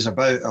sport is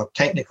about, or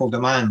technical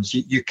demands.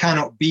 You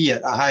cannot be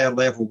at a higher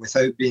level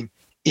without being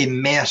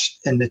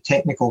immersed in the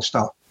technical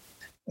stuff.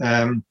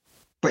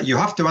 But you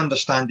have to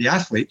understand the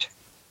athlete,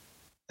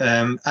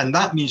 and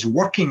that means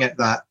working at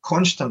that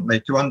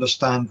constantly to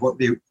understand what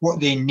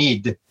they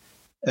need,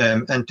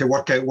 and to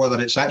work out whether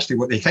it's actually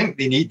what they think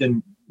they need.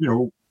 And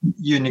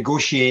you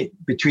negotiate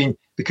between,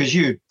 because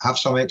you have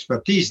some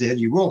expertise there,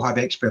 you will have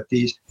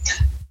expertise.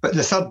 But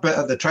the third bit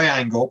of the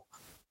triangle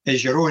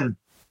is your own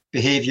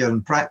behaviour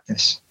and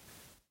practice.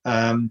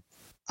 And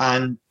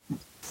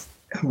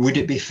would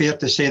it be fair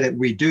to say that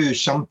we do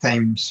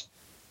sometimes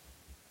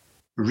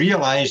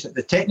realise that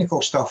the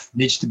technical stuff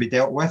needs to be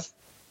dealt with?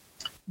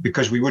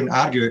 Because we wouldn't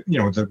argue,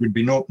 there would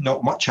be not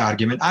much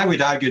argument. I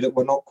would argue that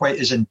we're not quite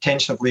as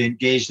intensively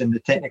engaged in the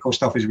technical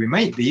stuff as we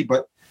might be,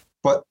 but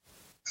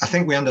I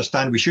think we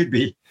understand we should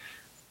be.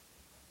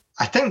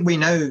 I think we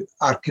now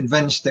are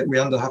convinced that we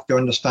have to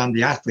understand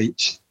the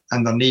athletes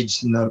and their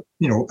needs and their,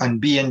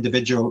 and be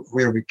individual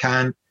where we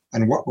can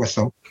and work with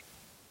them.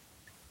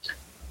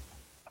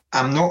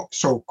 I'm not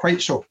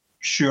quite so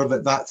sure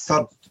that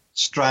third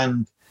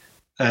strand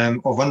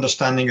of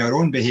understanding our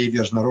own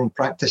behaviours and our own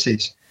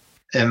practices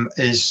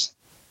is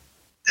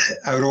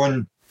our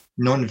own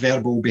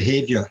non-verbal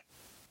behaviour.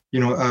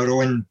 Our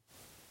own,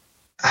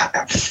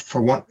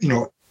 for one,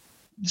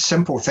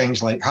 simple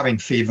things like having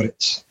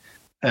favourites.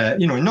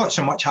 Not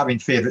so much having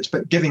favourites,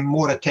 but giving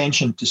more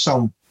attention to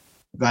some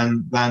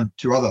than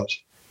to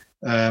others.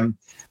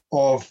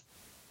 Of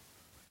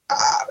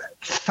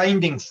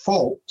finding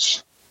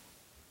faults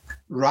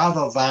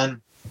rather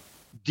than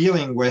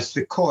dealing with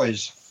the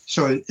cause.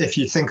 So if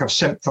you think of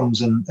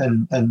symptoms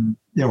and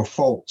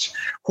faults,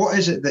 what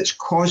is it that's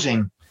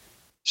causing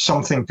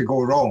something to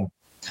go wrong?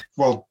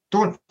 Well,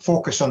 don't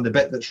focus on the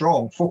bit that's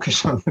wrong.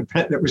 Focus on the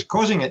bit that was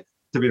causing it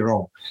to be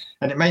wrong.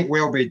 And it might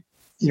well be,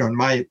 in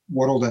my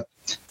world,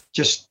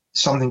 just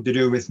something to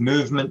do with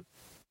movement,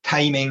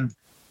 timing,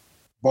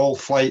 ball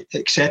flight,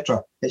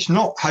 etc. It's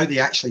not how they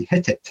actually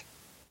hit it.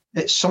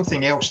 It's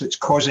something else that's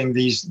causing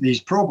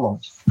these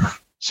problems.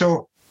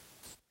 So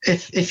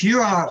if you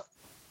are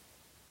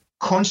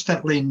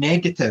constantly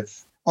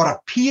negative or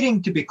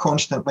appearing to be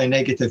constantly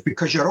negative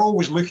because you're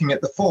always looking at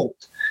the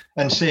fault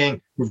and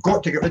saying, we've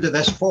got to get rid of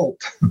this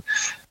fault.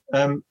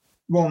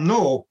 Well,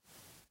 no,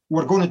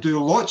 we're going to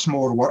do lots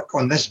more work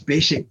on this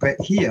basic bit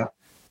here.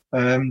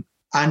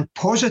 And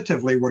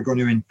positively, we're going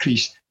to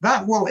increase.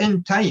 That will,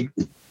 in time,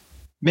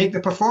 make the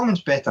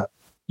performance better.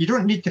 You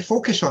don't need to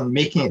focus on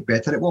making it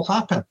better. It will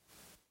happen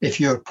if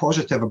you're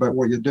positive about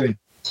what you're doing.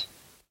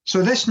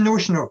 So this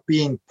notion of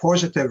being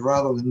positive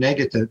rather than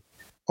negative,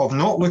 of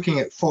not looking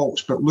at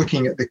faults, but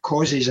looking at the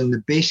causes and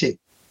the basic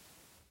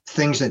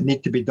things that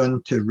need to be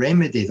done to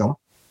remedy them,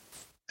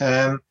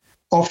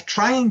 of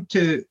trying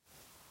to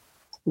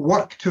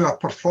work to a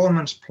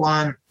performance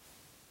plan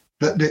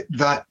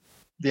that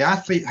the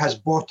athlete has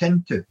bought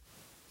into.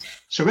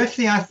 So if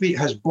the athlete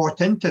has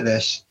bought into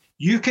this,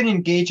 you can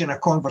engage in a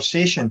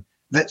conversation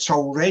that's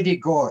already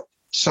got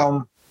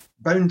some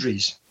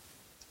boundaries.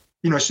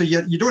 So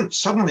you don't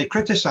suddenly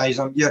criticize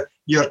them.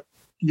 Your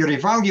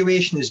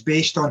evaluation is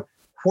based on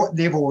what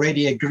they've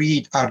already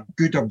agreed are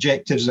good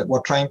objectives that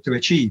we're trying to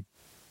achieve.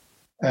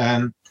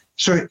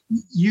 So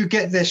you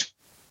get this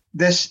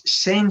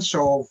sense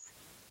of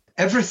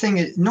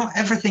not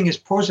everything is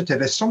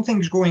positive. If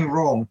something's going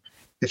wrong,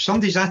 if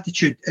somebody's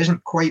attitude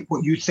isn't quite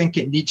what you think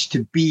it needs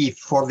to be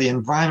for the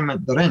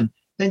environment they're in,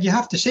 then you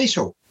have to say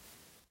so.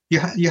 You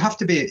have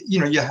to be,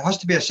 there has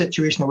to be a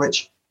situation in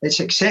which it's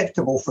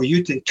acceptable for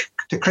you to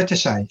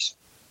criticize.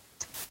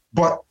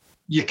 But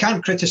you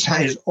can't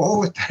criticize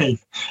all the time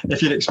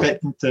if you're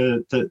expecting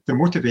to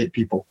motivate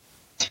people.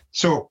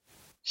 So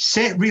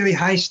set really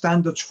high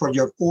standards for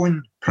your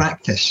own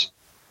practice.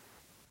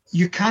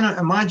 You cannot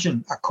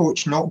imagine a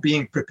coach not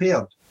being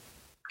prepared,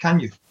 can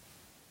you?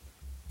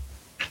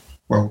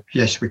 Well,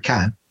 yes, we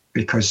can,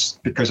 because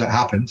it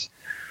happens.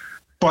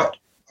 But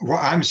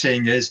what I'm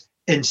saying is,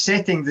 in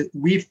setting that,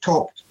 we've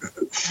talked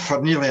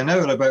for nearly an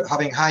hour about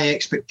having high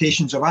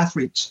expectations of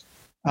athletes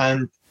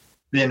and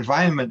the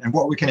environment and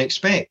what we can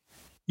expect.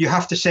 You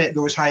have to set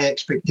those high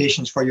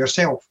expectations for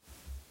yourself.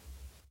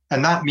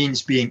 And that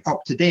means being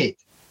up to date.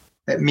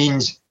 It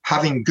means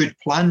having good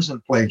plans in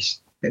place.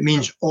 It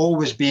means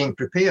always being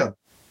prepared.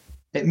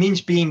 It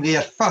means being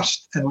there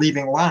first and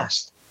leaving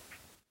last.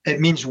 It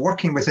means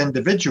working with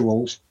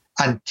individuals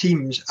and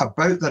teams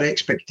about their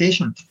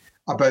expectations,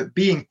 about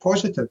being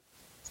positive.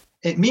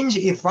 It means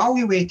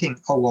evaluating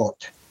a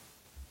lot,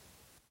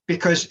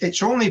 because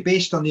it's only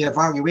based on the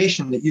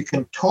evaluation that you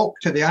can talk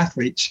to the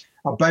athletes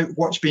about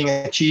what's being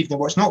achieved and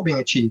what's not being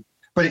achieved.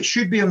 But it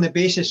should be on the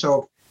basis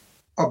of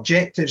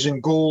objectives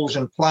and goals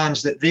and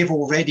plans that they've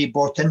already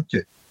bought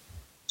into.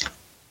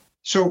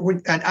 So,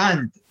 the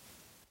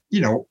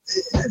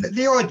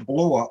odd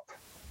blow up,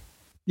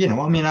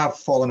 I've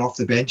fallen off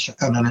the bench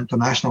on an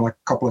international a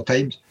couple of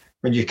times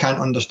when you can't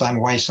understand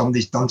why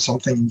somebody's done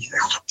something.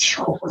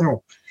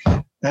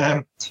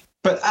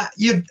 But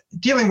you're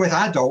dealing with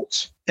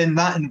adults in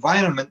that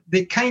environment.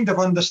 They kind of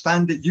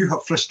understand that you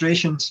have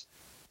frustrations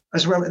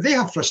as well. They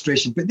have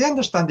frustrations, but they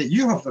understand that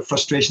you have the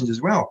frustrations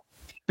as well.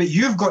 But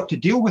you've got to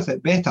deal with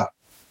it better.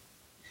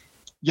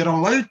 You're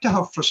allowed to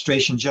have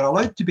frustrations. You're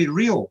allowed to be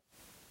real,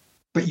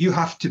 but you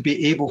have to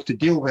be able to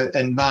deal with it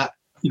in that,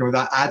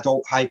 that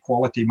adult, high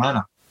quality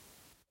manner.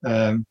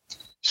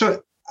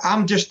 So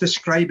I'm just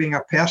describing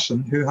a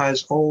person who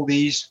has all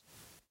these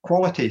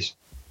qualities.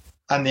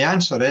 And the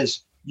answer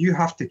is, you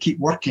have to keep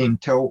working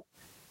until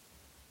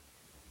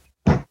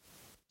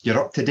you're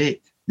up to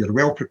date, you're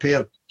well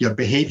prepared, your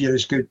behavior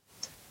is good,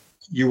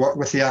 you work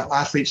with the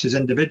athletes as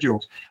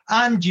individuals,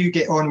 and you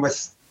get on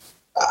with,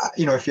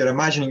 if you're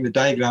imagining the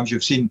diagrams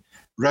you've seen,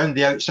 round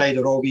the outside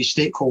are all these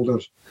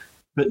stakeholders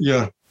that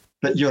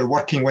you're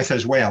working with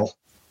as well.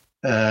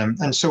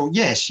 And so,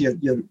 yes,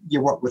 you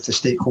work with the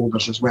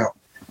stakeholders as well.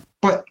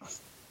 But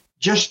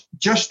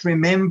just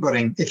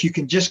remembering, if you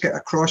can just get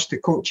across to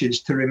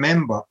coaches to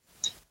remember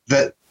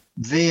that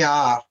they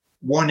are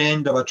one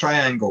end of a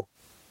triangle,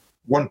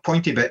 one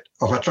pointy bit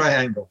of a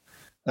triangle,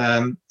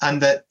 and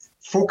that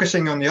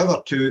focusing on the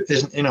other two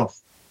isn't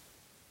enough.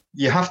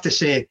 You have to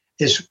say,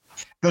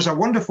 there's a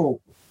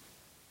wonderful,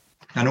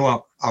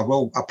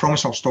 I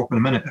promise I'll stop in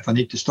a minute if I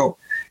need to stop,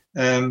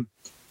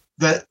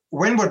 that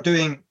when we're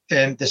doing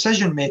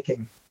decision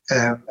making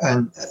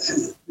and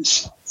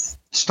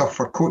stuff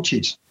for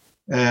coaches,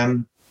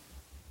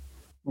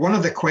 one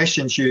of the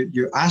questions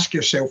you ask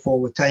yourself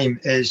all the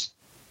time is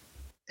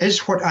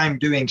what I'm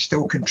doing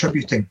still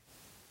contributing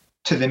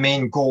to the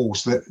main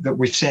goals that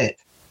we've set?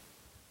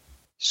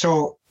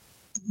 So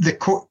the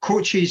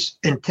coaches,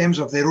 in terms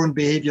of their own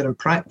behaviour and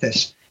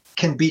practice,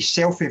 can be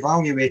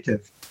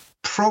self-evaluative,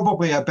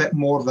 probably a bit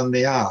more than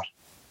they are.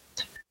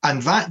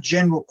 And that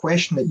general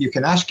question that you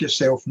can ask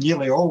yourself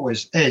nearly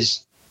always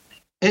is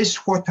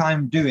what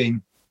I'm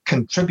doing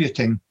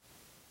contributing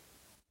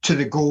to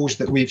the goals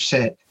that we've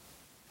set?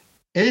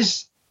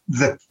 Is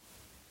the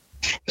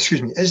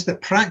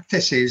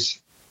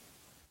practices,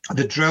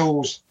 the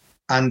drills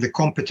and the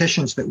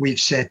competitions that we've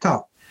set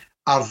up,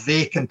 are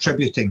they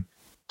contributing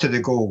to the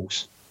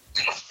goals?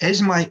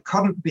 Is my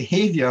current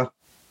behaviour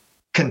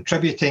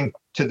contributing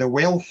to the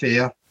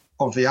welfare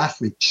of the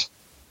athletes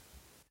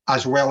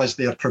as well as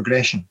their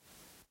progression?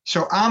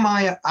 So am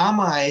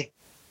I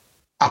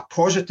a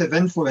positive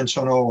influence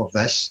on all of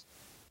this,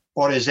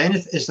 or is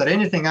there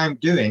anything I'm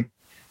doing,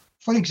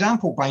 for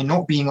example, by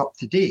not being up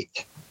to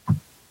date,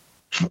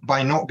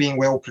 by not being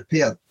well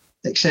prepared,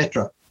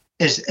 etc.?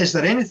 Is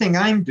there anything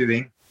I'm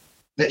doing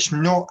that's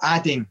not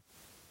adding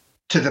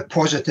to the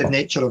positive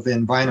nature of the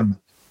environment?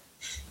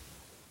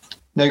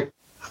 Now,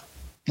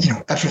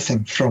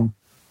 everything from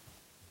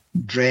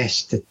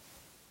dress to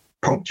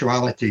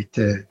punctuality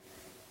to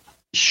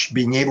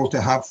being able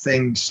to have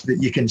things that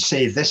you can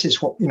say, this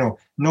is what,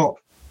 not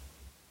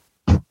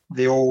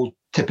the old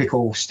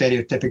typical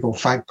stereotypical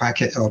fag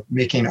packet or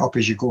making it up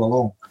as you go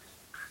along.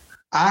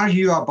 Are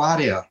you a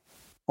barrier,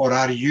 or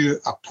are you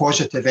a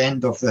positive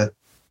end of the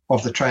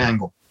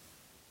triangle?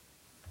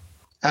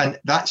 And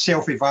that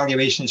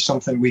self-evaluation is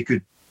something we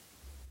could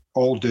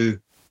all do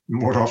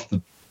more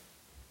often.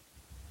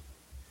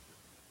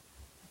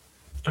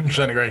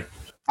 100% agree.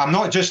 I'm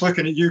not just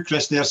looking at you,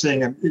 Chris, there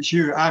saying it's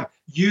you.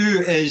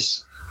 You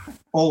is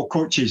all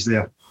coaches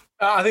there.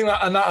 I think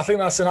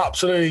that's an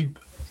absolutely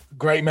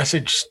great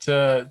message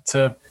to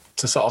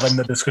sort of end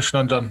the discussion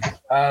on,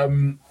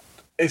 John.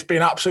 It's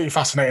been absolutely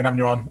fascinating having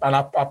you on, and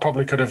I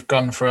probably could have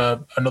gone for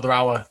another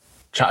hour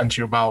chatting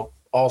to you about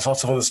all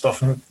sorts of other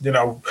stuff. And, you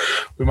know,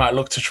 we might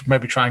look to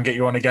maybe try and get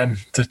you on again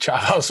to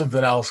chat about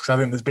something else, because I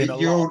think there's been a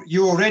lot.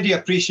 You already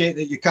appreciate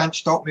that you can't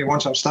stop me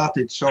once I've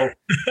started, so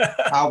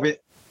I'll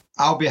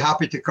be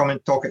happy to come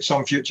and talk at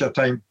some future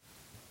time.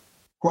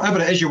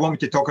 Whatever it is you want me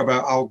to talk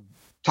about, I'll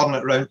turn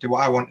it around to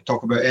what I want to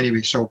talk about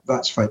anyway, so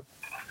that's fine.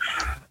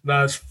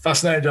 No, it's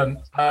fascinating, John.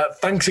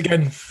 Thanks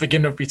again for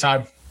giving up your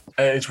time.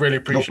 It's really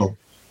appreciated. No,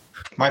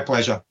 my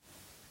pleasure.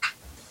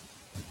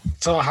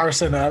 So,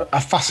 Harrison,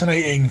 a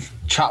fascinating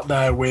chat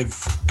there with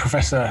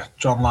Professor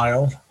John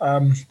Lyle.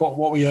 What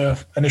were your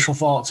initial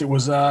thoughts? It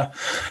was a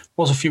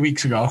few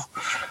weeks ago.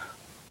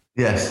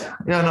 Yes.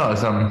 Yeah, no,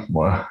 it's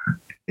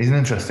he's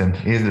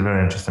he's a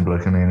very interesting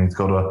bloke, and he's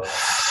got a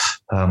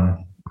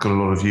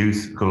lot of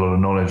views, got a lot of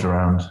knowledge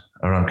around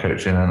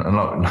coaching, and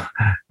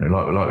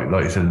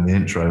like you said in the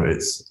intro,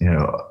 it's, you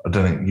know, I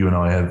don't think you and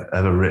I have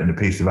ever written a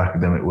piece of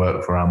academic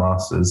work for our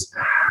masters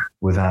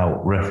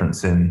without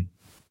referencing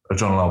a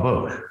John Lyle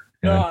book.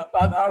 Yeah,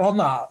 on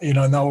that, you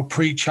know, in our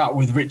pre-chat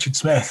with Richard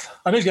Smith,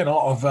 I know he's getting a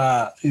lot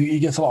of he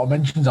gets a lot of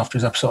mentions after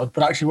his episode.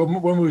 But actually,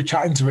 when we were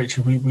chatting to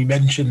Richard, we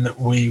mentioned that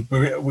we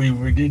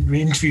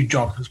interviewed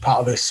John as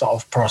part of this sort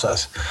of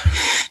process,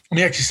 and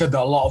he actually said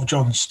that a lot of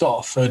John's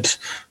stuff had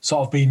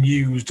sort of been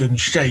used and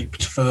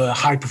shaped for the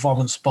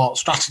high-performance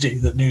sports strategy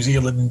that New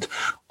Zealand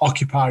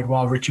occupied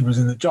while Richard was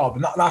in the job,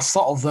 and that's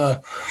sort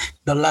of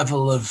the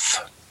level of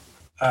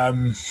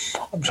I'm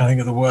trying to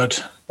think of the word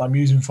that I'm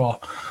using for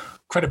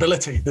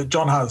credibility that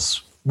John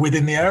has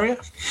within the area.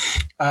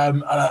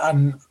 And I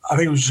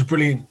think it was just a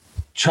brilliant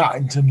chat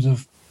in terms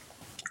of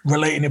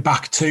relating it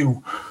back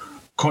to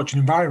coaching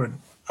environment.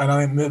 And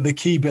I think the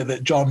key bit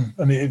that John,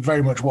 and it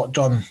very much what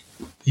John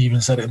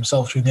even said it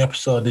himself during the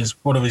episode, is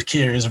one of his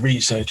key areas of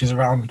research is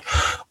around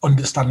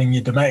understanding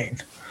your domain,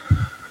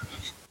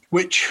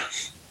 which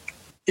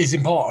is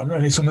important,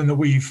 and it's something that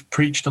we've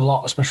preached a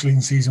lot, especially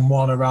in season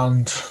 1,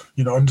 around,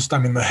 you know,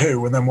 understanding the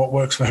who and then what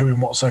works for who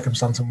in what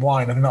circumstance and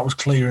why. And I think that was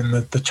clear in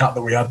the chat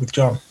that we had with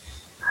John.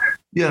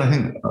 Yeah, I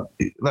think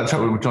that chat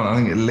with John, I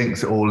think it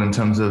links it all in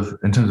terms of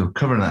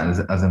covering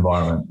that as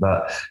environment.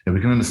 That, you know,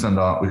 we can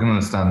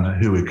understand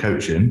who we're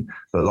coaching,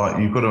 but like,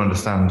 you've got to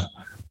understand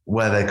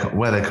where they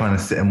kind of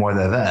sit and why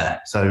they're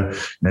there. So,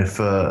 you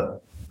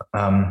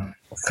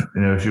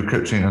know, if you're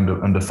coaching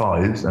under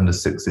fives, under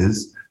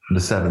sixes, under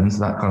sevens,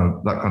 that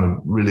kind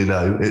of really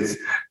low, it's,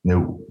 you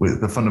know,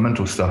 with the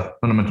fundamental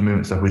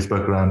movement stuff we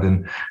spoke around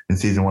in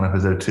season 1,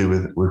 episode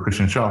 2 with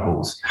Christian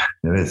Sharples.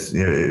 You know, it's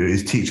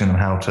teaching them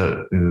how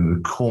to, you know,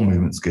 the core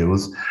movement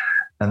skills,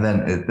 and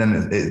then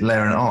it's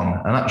layering it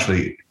on, and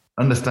actually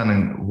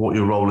understanding what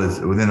your role is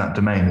within that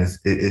domain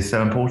is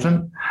so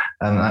important.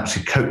 And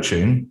actually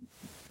coaching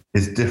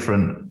is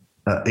different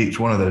at each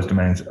one of those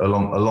domains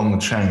along the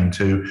chain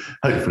to,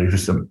 hopefully for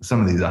some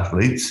of these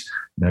athletes,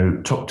 you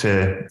know, top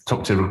tier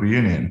rugby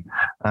union.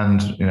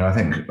 And, you know, I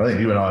think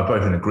you and I are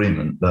both in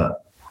agreement that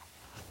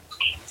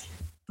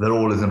they're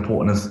all as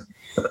important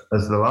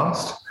as the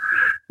last.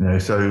 You know,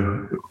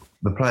 so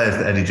the players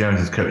that Eddie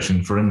Jones is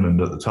coaching for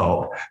England at the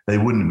top, they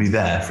wouldn't be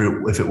there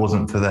if it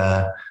wasn't for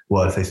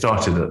if they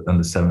started at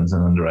under sevens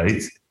and under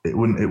eights, it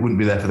wouldn't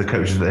be there for the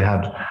coaches that they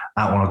had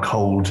out on a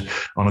cold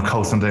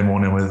Sunday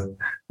morning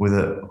with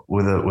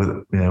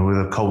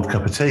a cold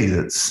cup of tea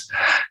that's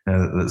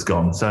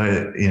gone.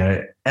 So, you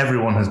know,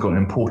 everyone has got an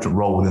important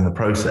role within the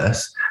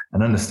process,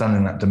 and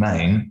understanding that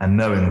domain and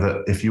knowing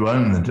that if you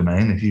own the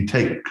domain, if you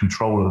take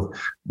control of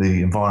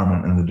the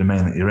environment and the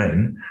domain that you're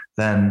in,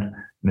 then,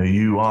 you know,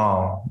 you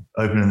are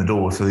opening the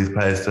doors for these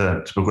players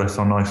to progress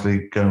on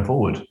nicely going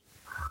forward.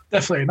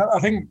 Definitely. And I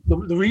think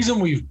the reason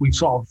we've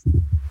sort of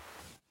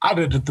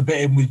added the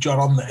bit in with John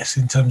on this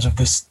in terms of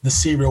the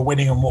serial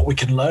winning and what we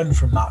can learn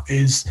from that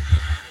is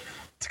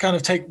to kind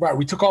of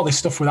we took all this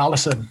stuff with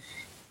Alison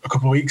a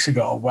couple of weeks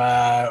ago,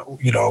 where,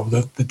 you know,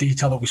 the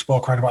detail that we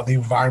spoke around about the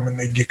environment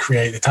that you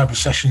create, the type of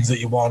sessions that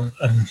you want,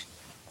 and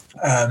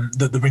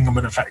the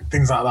Ringleman effect,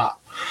 things like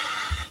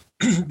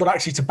that. But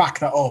actually, to back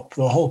that up,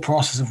 the whole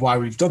process of why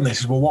we've done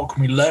this is, well, what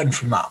can we learn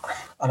from that?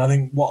 And I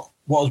think what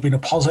has been a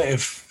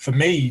positive for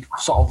me,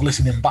 sort of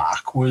listening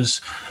back,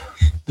 was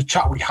the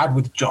chat we had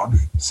with John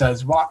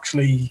says, well,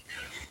 actually,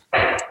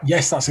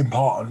 yes, that's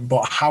important,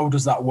 but how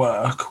does that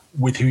work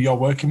with who you're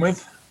working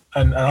with?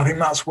 And I think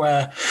that's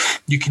where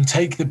you can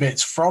take the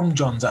bits from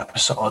John's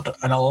episode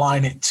and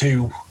align it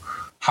to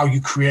how you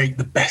create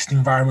the best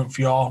environment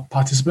for your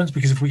participants.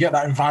 Because if we get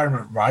that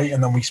environment right,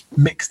 and then we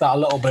mix that a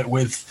little bit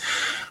with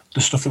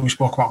the stuff that we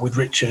spoke about with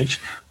Richard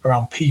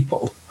around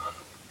people,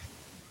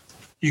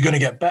 you're going to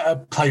get better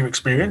player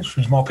experience,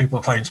 because more people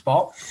are playing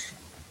sport.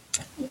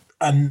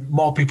 and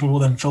more people will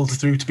then filter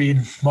through to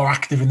being more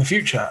active in the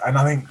future. And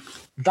I think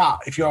that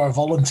if you're a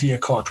volunteer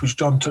coach, which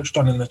John touched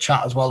on in the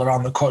chat as well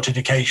around the coach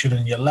education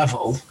and your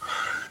level,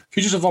 if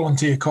you're just a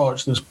volunteer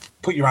coach that's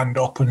put your hand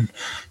up and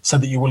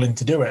said that you're willing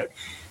to do it,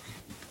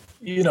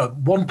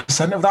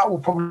 1% of that will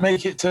probably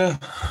make it to,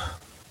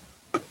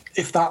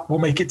 if that will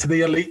make it to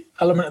the elite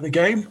element of the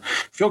game.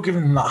 If you're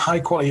giving them that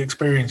high quality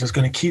experience that's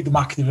going to keep them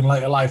active in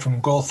later life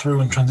and go through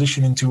and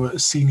transition into a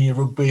senior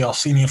rugby or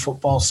senior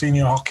football,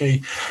 senior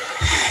hockey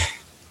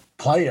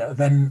player,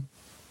 then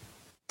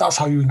that's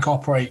how you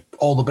incorporate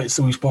all the bits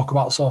that we spoke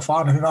about so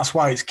far. And I think that's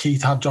why it's key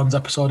to have John's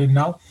episode in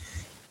now.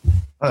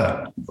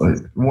 100%.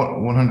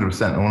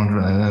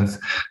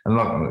 And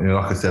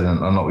like I said,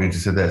 and like what you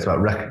just said there, it's about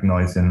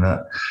recognising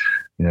that,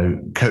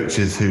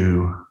 coaches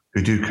who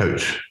do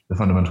coach the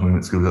fundamental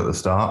movement skills at the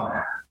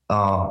start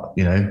are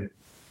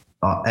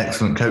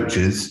excellent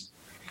coaches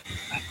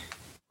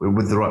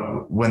with the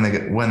right when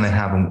they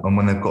have and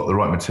when they've got the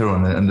right material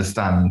and they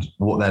understand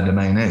what their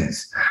domain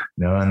is,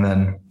 and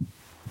then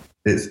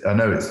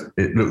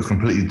it looks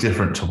completely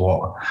different to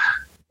what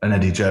an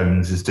Eddie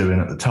Jones is doing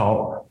at the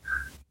top.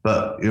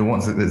 But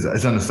once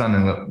it's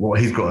understanding that what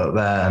he's got up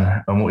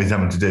there and what he's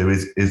having to do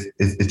is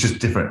just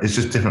different. It's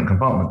just different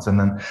compartments. And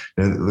then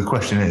the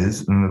question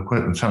is, and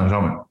the challenge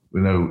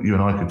you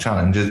and I could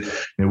challenge is,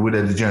 would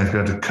Eddie Jones be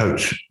able to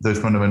coach those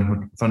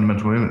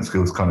fundamental movement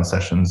skills kind of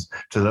sessions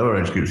to lower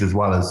age groups as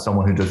well as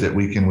someone who does it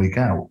week in, week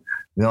out?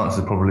 The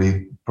answer is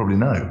probably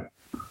no.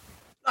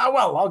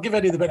 Well, I'll give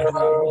Eddie the benefit that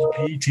he was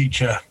a PE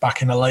teacher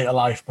back in a later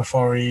life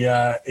before he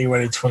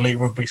went into elite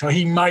rugby. So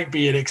he might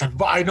be an exception,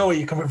 but I know where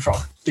you're coming from.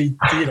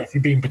 If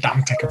you're being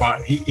pedantic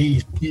about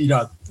it,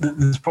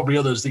 there's probably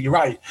others that you're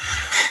right,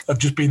 have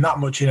just been that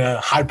much in a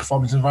high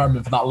performance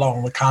environment for that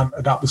long, they can't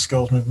adapt the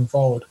skills moving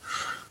forward.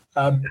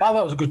 But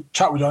that was a good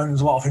chat with John.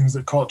 There's a lot of things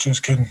that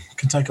coaches can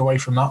take away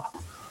from that.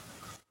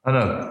 I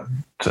know.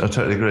 I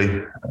totally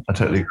agree.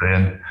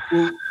 And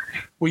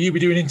will you be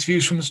doing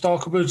interviews from the store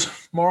cupboard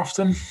more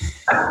often?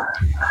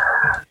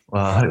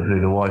 Well,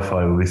 hopefully the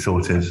Wi-Fi will be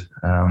sorted,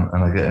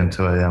 and I get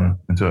into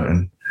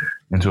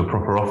a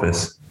proper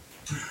office.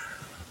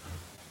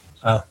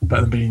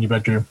 Better than being in your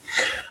bedroom.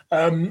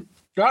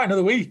 Right,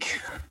 another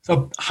week.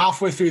 So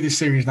halfway through this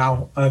series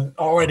now, and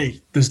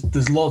already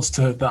there's loads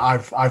that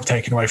I've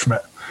taken away from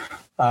it.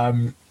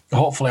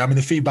 Hopefully,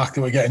 the feedback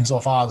that we're getting so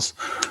far is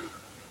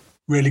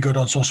really good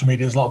on social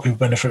media. There's a lot of people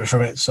benefiting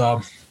from it.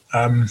 So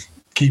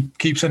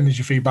keep sending us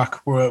your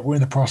feedback. We're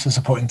in the process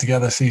of putting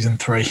together season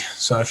 3.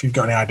 So if you've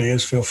got any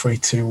ideas, feel free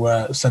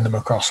to send them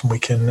across, and we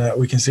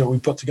can see what we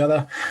put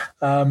together.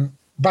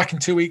 Back in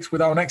 2 weeks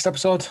with our next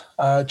episode.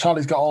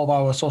 Charlie's got all of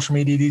our social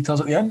media details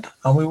at the end,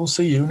 and we will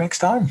see you next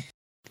time.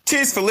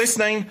 Cheers for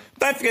listening.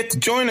 Don't forget to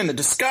join in the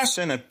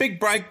discussion at Big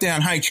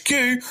Breakdown HQ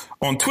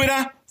on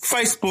Twitter,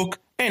 Facebook,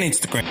 and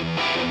Instagram.